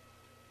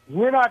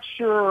 we're not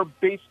sure,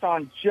 based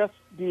on just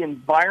the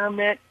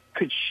environment,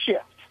 could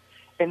shift.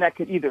 And that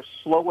could either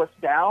slow us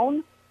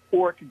down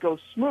or it could go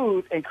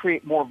smooth and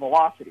create more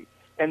velocity.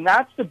 And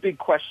that's the big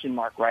question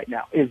mark right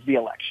now, is the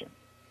election.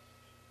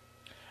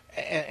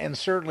 And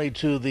certainly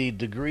to the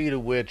degree to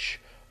which,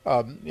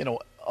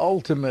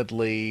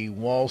 ultimately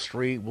Wall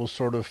Street will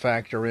sort of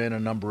factor in a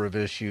number of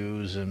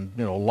issues and,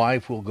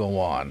 life will go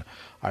on.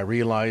 I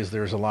realize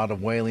there's a lot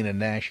of wailing and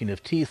gnashing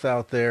of teeth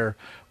out there.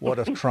 What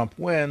if Trump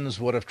wins?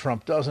 What if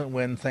Trump doesn't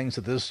win? Things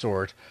of this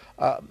sort.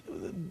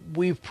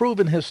 We've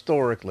proven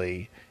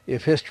historically,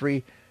 if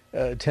history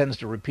tends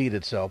to repeat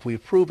itself,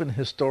 we've proven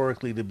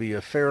historically to be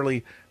a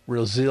fairly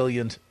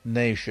resilient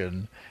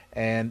nation.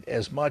 And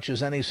as much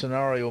as any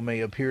scenario may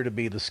appear to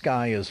be the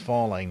sky is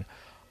falling,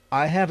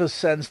 I have a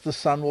sense the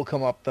sun will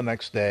come up the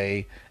next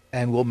day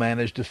and we'll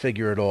manage to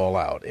figure it all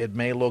out. It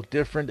may look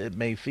different. It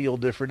may feel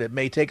different. It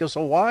may take us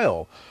a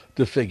while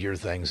to figure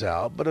things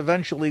out, but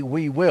eventually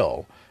we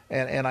will.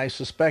 And I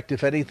suspect,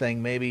 if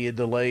anything, maybe a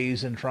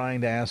delays in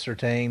trying to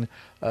ascertain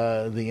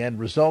the end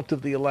result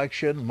of the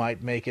election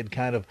might make it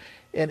kind of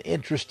an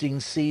interesting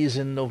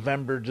season,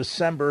 November,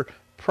 December.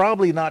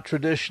 Probably not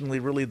traditionally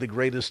really the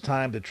greatest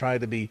time to try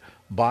to be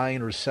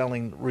buying or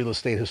selling real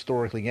estate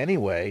historically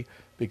anyway,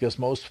 because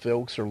most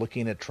folks are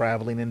looking at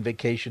traveling in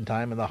vacation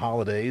time and the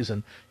holidays,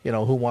 and,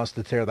 who wants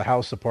to tear the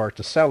house apart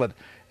to sell it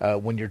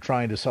when you're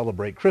trying to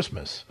celebrate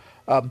Christmas.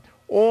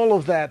 All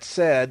of that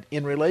said,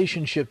 in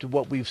relationship to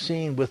what we've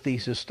seen with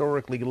these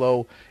historically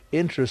low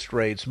interest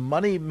rates,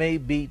 money may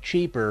be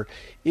cheaper.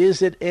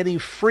 Is it any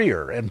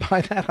freer? And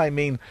by that I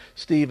mean,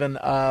 Stephen,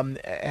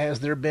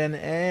 has there been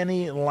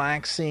any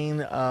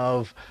laxing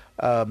of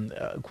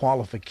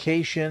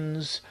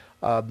qualifications?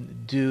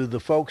 Do the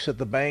folks at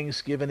the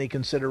banks give any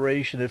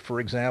consideration if, for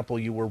example,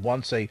 you were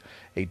once a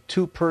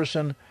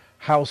two-person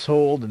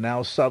household and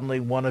now suddenly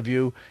one of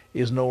you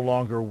is no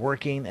longer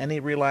working? Any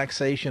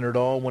relaxation at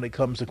all when it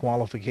comes to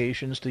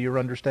qualifications, to your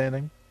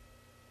understanding?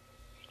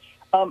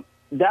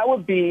 That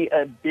would be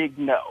a big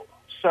no.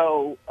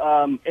 So,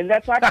 and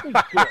that's actually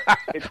good.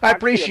 It's I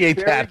appreciate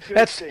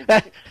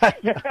that.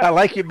 I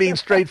like you being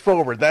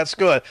straightforward. That's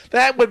good.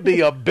 That would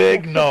be a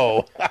big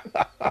no.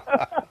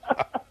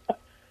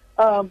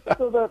 So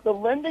the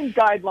lending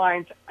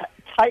guidelines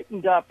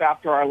tightened up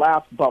after our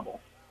last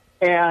bubble,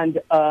 and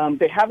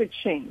they haven't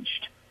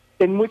changed,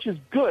 and which is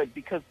good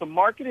because the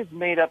market is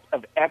made up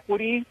of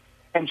equity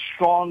and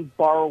strong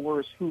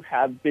borrowers who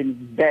have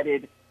been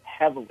vetted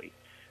heavily.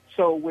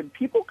 So when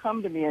people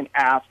come to me and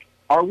ask,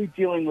 are we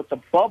dealing with the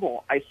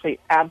bubble? I say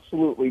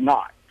absolutely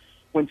not.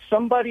 When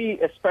somebody,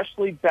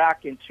 especially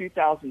back in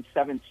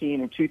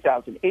 2017 and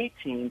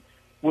 2018,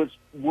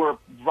 were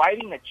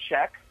writing a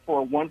check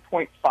for a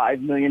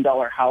 $1.5 million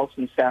house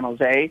in San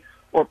Jose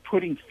or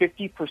putting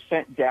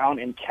 50% down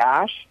in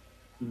cash,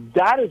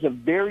 that is a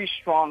very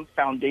strong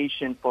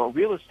foundation for a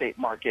real estate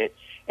market.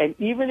 And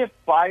even if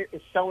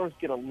sellers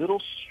get a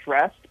little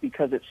stressed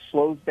because it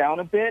slows down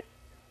a bit,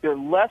 they're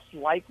less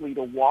likely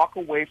to walk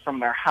away from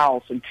their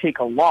house and take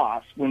a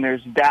loss when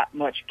there's that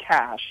much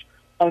cash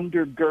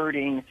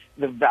undergirding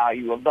the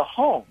value of the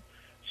home.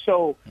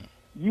 So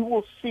you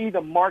will see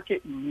the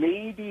market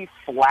maybe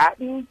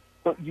flatten,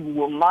 but you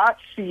will not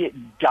see it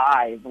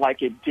dive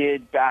like it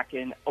did back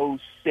in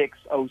 06,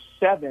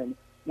 07,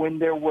 when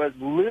there was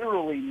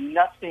literally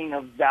nothing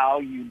of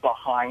value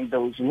behind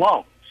those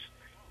loans.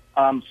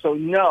 So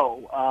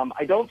no,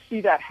 I don't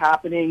see that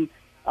happening.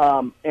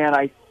 And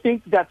I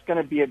think that's going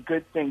to be a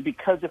good thing,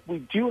 because if we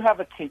do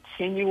have a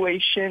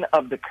continuation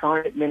of the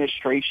current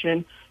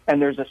administration and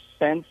there's a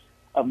sense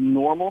of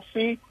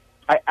normalcy,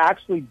 I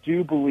actually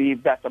do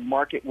believe that the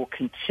market will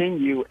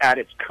continue at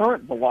its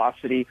current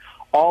velocity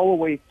all the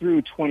way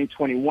through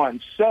 2021.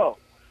 So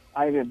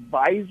I'm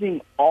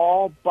advising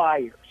all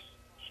buyers,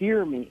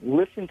 hear me,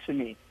 listen to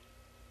me,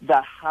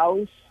 the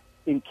house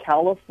in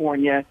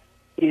California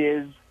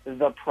is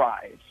the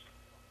prize.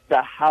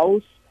 The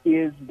house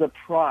is the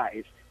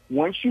prize.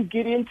 Once you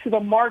get into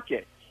the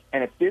market,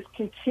 and if this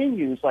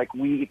continues like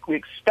we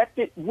expect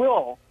it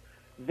will,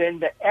 then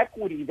the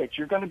equity that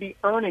you're going to be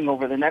earning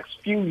over the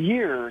next few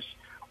years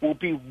will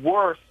be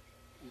worth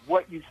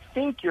what you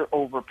think you're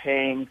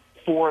overpaying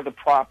for the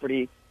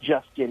property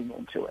just getting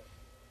into it.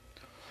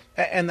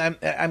 And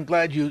I'm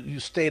glad you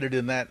stated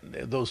in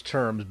those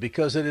terms,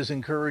 because it is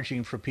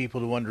encouraging for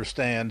people to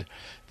understand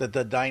that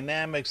the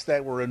dynamics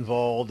that were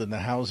involved in the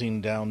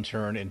housing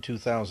downturn in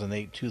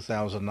 2008,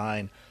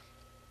 2009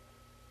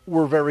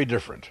 were very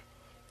different.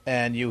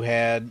 And you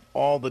had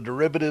all the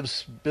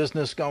derivatives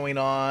business going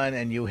on,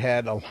 and you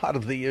had a lot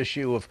of the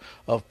issue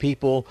of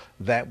people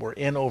that were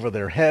in over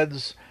their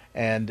heads.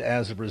 And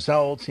as a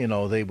result,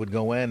 they would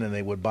go in and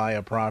they would buy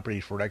a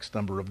property for X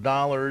number of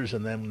dollars,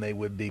 and then they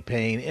would be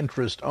paying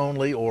interest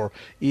only, or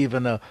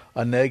even a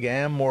neg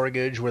am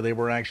mortgage where they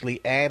were actually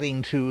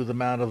adding to the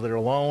amount of their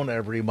loan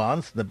every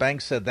month. The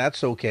bank said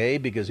that's okay,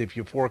 because if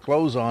you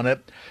foreclose on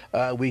it,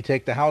 we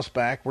take the house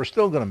back, we're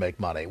still going to make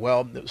money.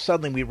 Well,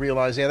 suddenly we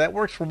realize, that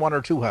works for one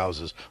or two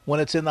houses. When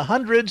it's in the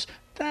hundreds,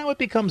 now it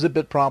becomes a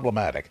bit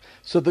problematic.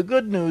 So the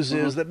good news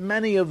is that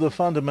many of the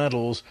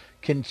fundamentals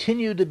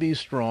continue to be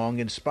strong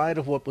in spite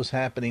of what was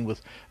happening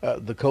with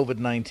the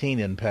COVID-19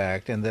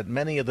 impact, and that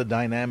many of the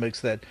dynamics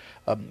that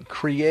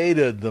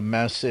created the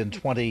mess in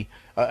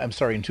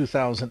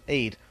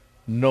 2008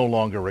 no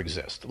longer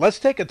exist. Let's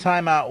take a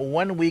time out.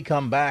 When we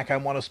come back, I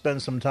want to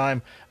spend some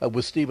time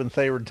with Stephen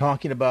Thayerd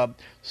talking about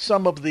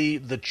some of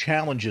the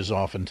challenges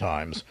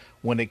oftentimes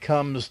when it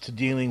comes to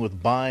dealing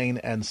with buying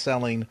and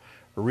selling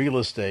real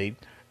estate.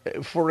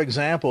 For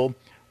example,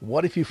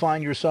 what if you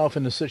find yourself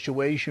in a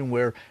situation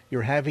where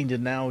you're having to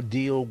now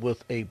deal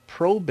with a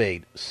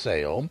probate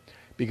sale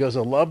because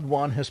a loved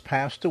one has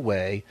passed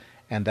away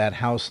and that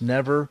house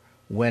never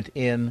went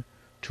in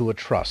to a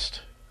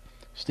trust?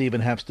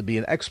 Stephen has to be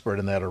an expert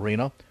in that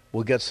arena.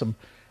 We'll get some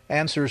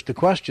answers to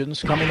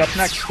questions coming up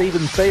next.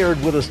 Stephen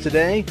Thayerd with us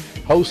today,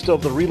 host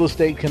of the Real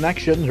Estate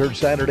Connection, heard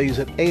Saturdays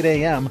at 8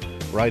 a.m.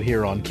 right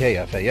here on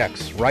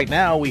KFAX. Right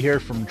now, we hear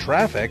from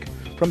traffic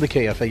from the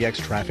KFAX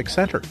Traffic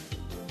Center.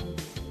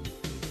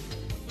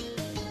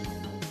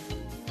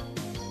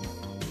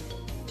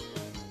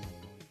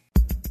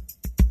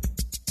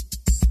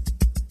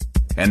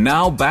 And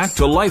now back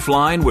to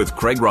Lifeline with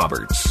Craig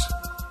Roberts.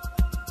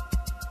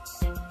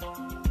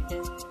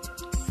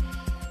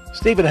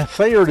 Stephen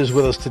Thayerd is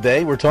with us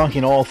today. We're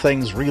talking all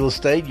things real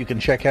estate. You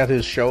can check out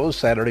his shows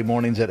Saturday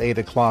mornings at 8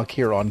 o'clock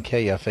here on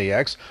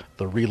KFAX,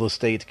 The Real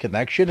Estate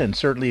Connection. And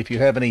certainly if you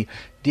have any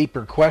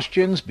deeper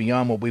questions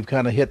beyond what we've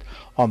kind of hit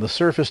on the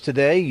surface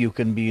today, you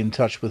can be in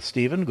touch with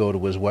Stephen. Go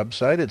to his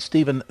website at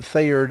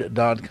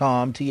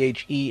StephenThayerd.com,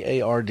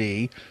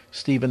 T-H-E-A-R-D,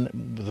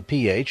 Stephen with a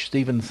P-H,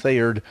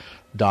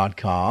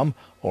 StephenThayerd.com.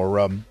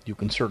 Or you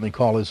can certainly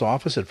call his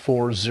office at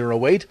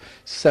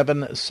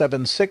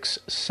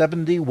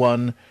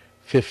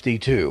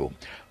 408-776-7152.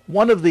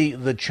 One of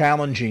the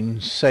challenging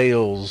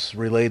sales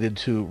related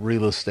to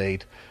real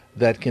estate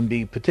that can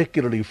be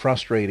particularly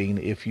frustrating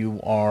if you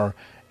are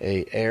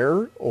an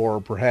heir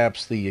or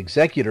perhaps the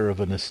executor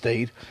of an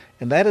estate,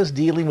 and that is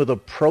dealing with a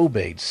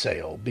probate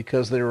sale,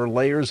 because there are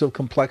layers of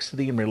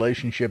complexity in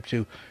relationship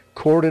to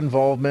court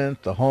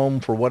involvement. The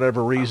home, for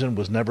whatever reason,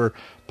 was never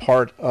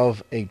part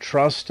of a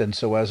trust, and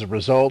so as a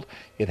result,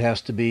 it has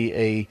to be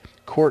a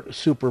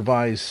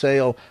court-supervised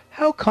sale.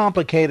 How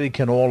complicated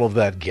can all of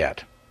that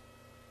get?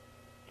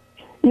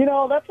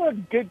 That's a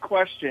good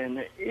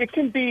question. It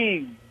can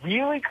be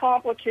really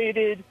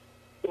complicated,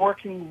 or it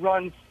can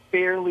run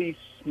fairly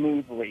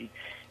smoothly.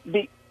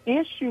 The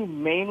issue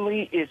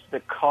mainly is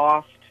the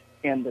cost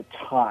and the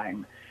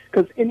time.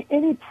 Because in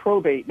any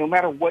probate, no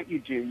matter what you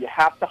do, you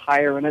have to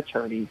hire an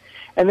attorney,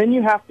 and then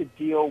you have to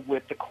deal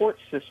with the court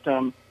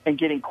system and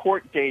getting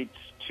court dates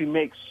to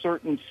make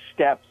certain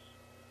steps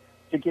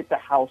to get the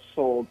house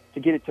sold, to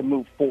get it to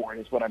move forward,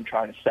 is what I'm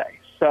trying to say.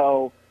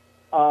 So,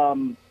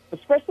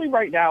 especially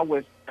right now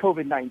with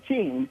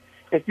COVID-19,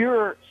 if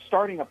you're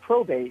starting a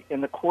probate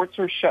and the courts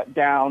are shut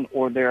down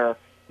or they're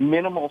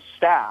minimal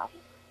staff,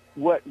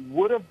 what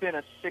would have been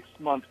a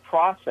 6-month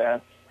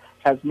process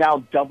has now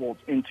doubled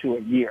into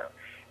a year.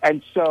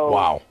 And so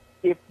wow.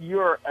 if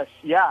you're a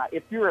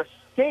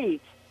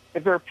state,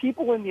 if there are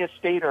people in the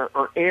estate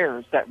or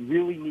heirs that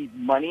really need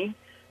money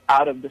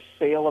out of the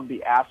sale of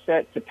the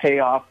asset to pay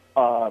off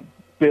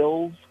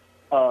bills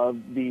of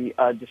the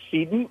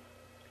decedent,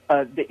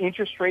 the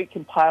interest rate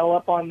can pile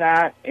up on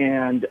that,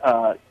 and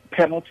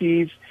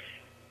penalties,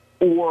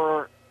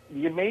 or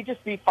you may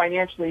just be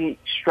financially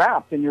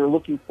strapped and you're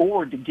looking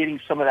forward to getting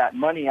some of that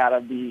money out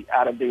of the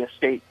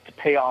estate to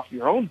pay off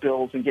your own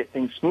bills and get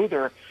things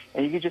smoother,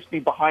 and you could just be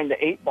behind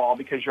the 8 ball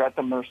because you're at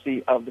the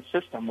mercy of the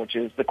system, which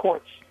is the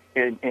courts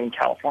in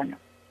California.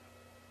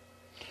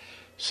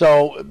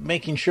 So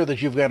making sure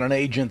that you've got an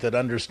agent that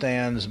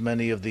understands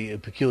many of the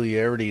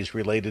peculiarities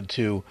related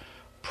to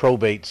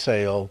probate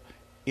sale,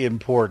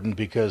 important,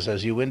 because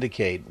as you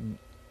indicate,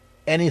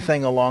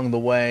 anything along the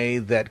way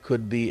that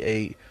could be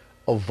a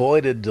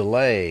avoided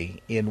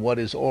delay in what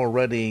is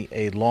already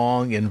a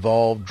long,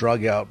 involved,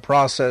 drug-out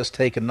process,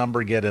 take a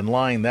number, get in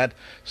line, that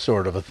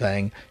sort of a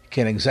thing,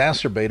 can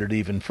exacerbate it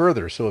even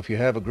further. So if you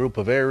have a group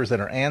of heirs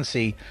that are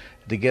antsy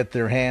to get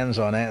their hands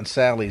on Aunt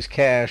Sally's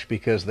cash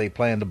because they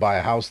plan to buy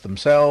a house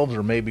themselves,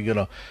 or maybe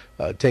going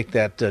to take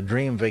that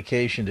dream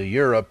vacation to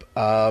Europe,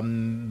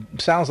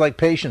 sounds like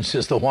patience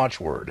is the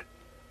watchword.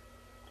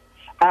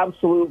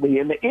 Absolutely.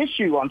 And the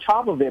issue on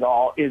top of it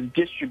all is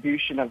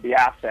distribution of the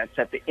assets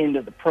at the end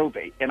of the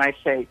probate. And I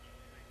say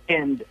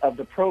end of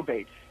the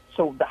probate.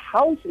 So the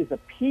house is a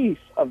piece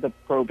of the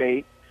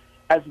probate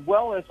as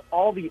well as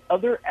all the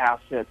other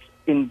assets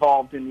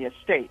involved in the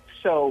estate.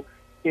 So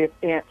if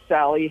Aunt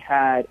Sally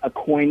had a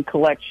coin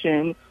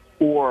collection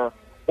or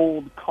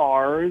old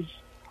cars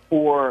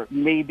or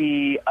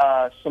maybe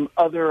some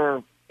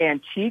other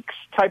antiques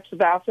types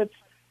of assets,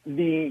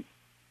 the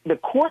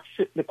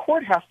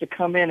court has to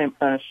come in and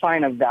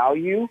assign a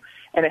value,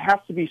 and it has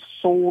to be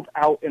sold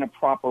out in a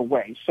proper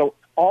way. So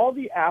all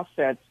the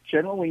assets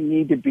generally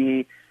need to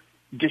be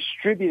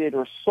distributed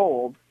or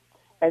sold,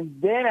 and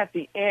then at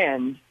the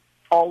end,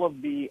 all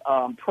of the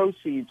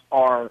proceeds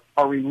are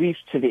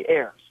released to the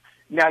heirs.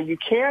 Now, you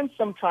can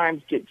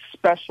sometimes get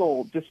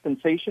special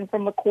dispensation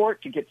from the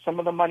court to get some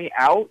of the money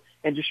out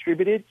and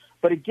distributed,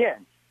 but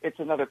again, it's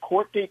another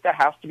court date that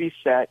has to be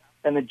set,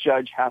 and the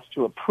judge has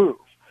to approve.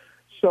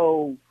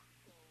 So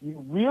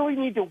you really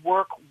need to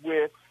work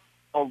with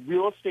a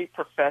real estate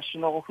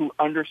professional who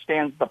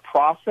understands the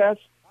process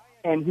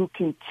and who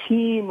can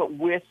team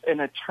with an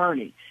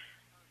attorney.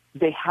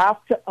 They have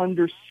to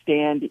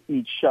understand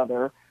each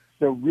other.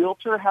 The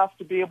realtor has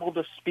to be able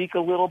to speak a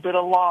little bit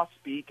of law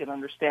speak and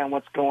understand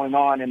what's going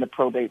on in the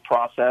probate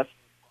process.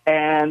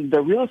 And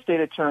the real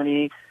estate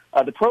attorney,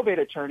 the probate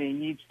attorney,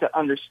 needs to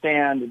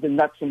understand the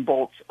nuts and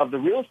bolts of the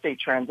real estate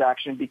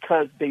transaction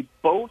because they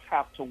both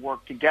have to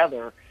work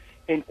together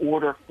in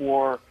order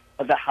for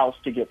the house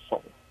to get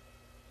sold.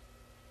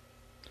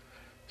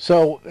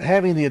 So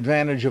having the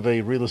advantage of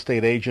a real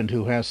estate agent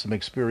who has some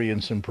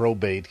experience in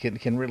probate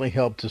can really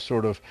help to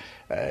sort of,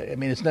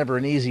 it's never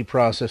an easy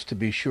process to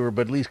be sure,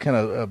 but at least kind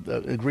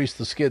of grease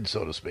the skid,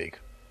 so to speak.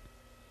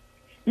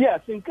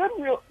 Yes, and good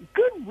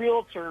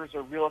realtors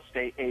or real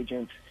estate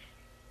agents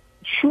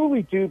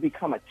truly do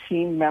become a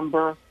team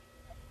member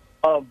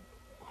of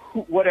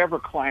whatever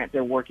client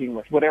they're working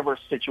with, whatever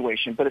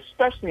situation, but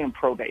especially in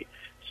probate.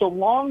 So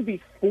long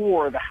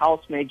before the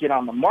house may get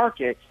on the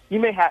market, you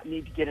may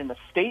need to get an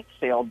estate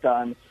sale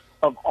done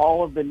of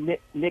all of the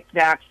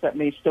knickknacks that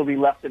may still be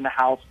left in the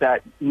house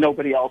that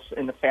nobody else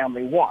in the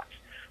family wants.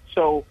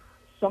 So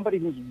somebody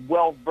who's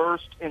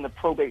well-versed in the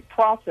probate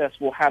process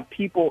will have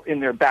people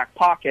in their back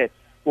pocket.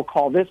 Will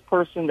call this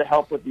person to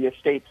help with the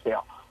estate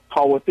sale.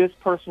 Call with this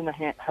person to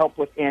help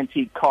with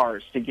antique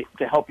cars to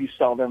help you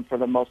sell them for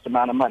the most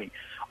amount of money.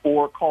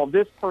 Or call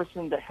this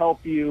person to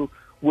help you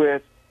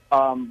with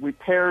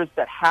repairs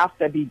that have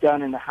to be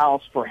done in the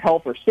house for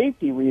health or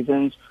safety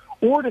reasons,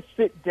 or to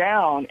sit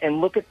down and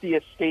look at the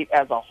estate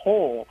as a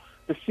whole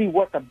to see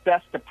what the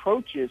best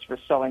approach is for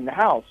selling the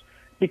house.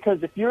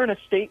 Because if you're in a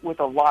state with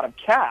a lot of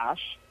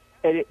cash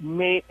and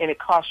it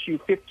costs you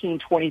 $15,000,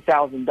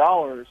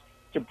 $20,000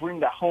 to bring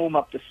the home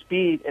up to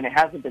speed and it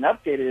hasn't been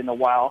updated in a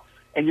while,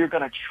 and you're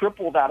going to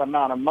triple that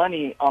amount of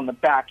money on the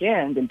back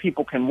end and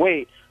people can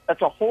wait,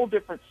 that's a whole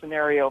different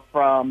scenario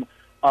from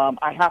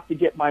I have to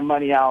get my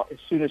money out as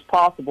soon as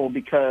possible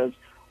because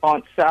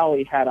Aunt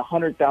Sally had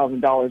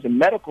 $100,000 in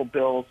medical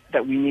bills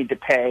that we need to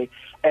pay,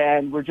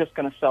 and we're just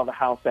going to sell the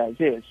house as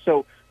is.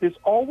 So there's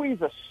always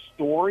a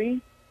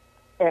story,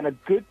 and a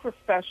good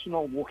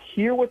professional will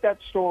hear what that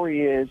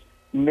story is,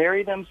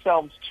 marry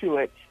themselves to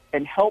it,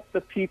 and help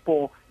the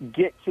people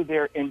get to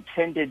their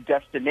intended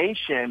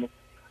destination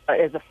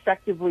as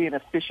effectively and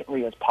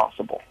efficiently as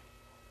possible.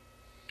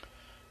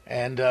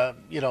 And,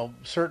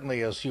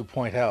 certainly, as you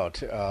point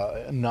out,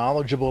 a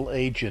knowledgeable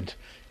agent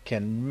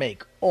can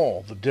make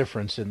all the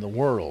difference in the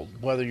world,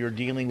 whether you're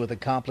dealing with a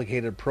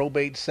complicated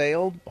probate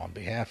sale on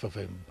behalf of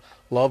a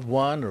loved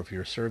one, or if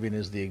you're serving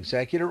as the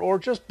executor, or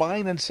just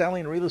buying and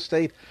selling real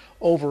estate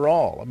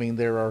overall. I mean,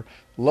 there are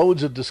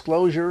loads of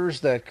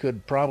disclosures that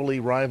could probably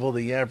rival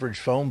the average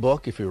phone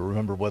book, if you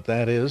remember what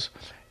that is.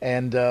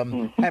 And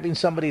having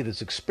somebody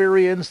that's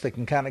experienced, that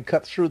can kind of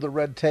cut through the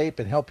red tape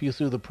and help you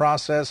through the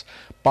process,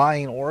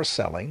 buying or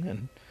selling,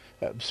 and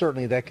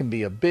certainly that can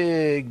be a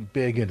big,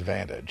 big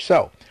advantage.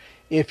 So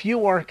if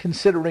you are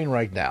considering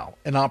right now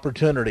an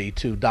opportunity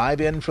to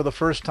dive in for the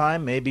first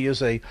time, maybe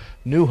as a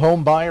new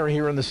home buyer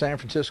here in the San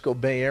Francisco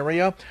Bay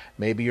Area,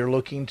 maybe you're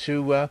looking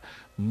to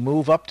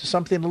move up to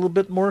something a little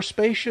bit more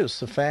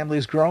spacious. The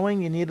family's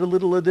growing, you need a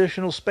little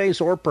additional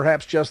space, or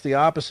perhaps just the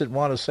opposite,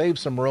 want to save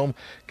some room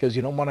because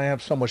you don't want to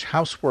have so much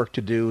housework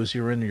to do as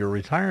you're in your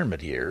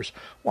retirement years.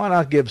 Why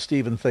not give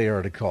Stephen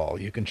Theard a call?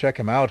 You can check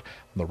him out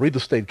on the Real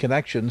Estate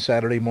Connection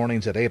Saturday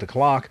mornings at 8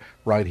 o'clock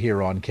right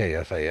here on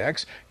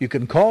KFAX. You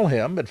can call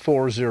him at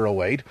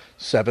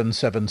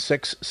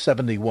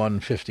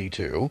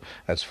 408-776-7152.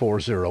 That's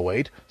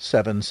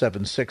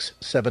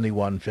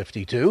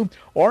 408-776-7152.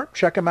 Or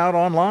check him out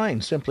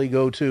online. Simply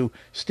go to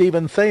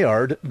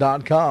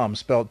StephenTheard.com,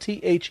 spelled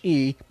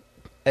Theard.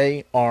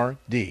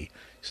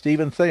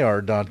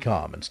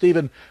 StephenTheard.com. And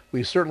Stephen,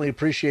 we certainly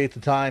appreciate the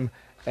time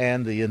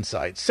and the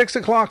insights. 6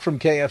 o'clock from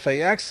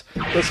KFAX.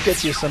 Let's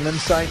get you some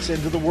insights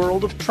into the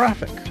world of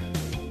traffic.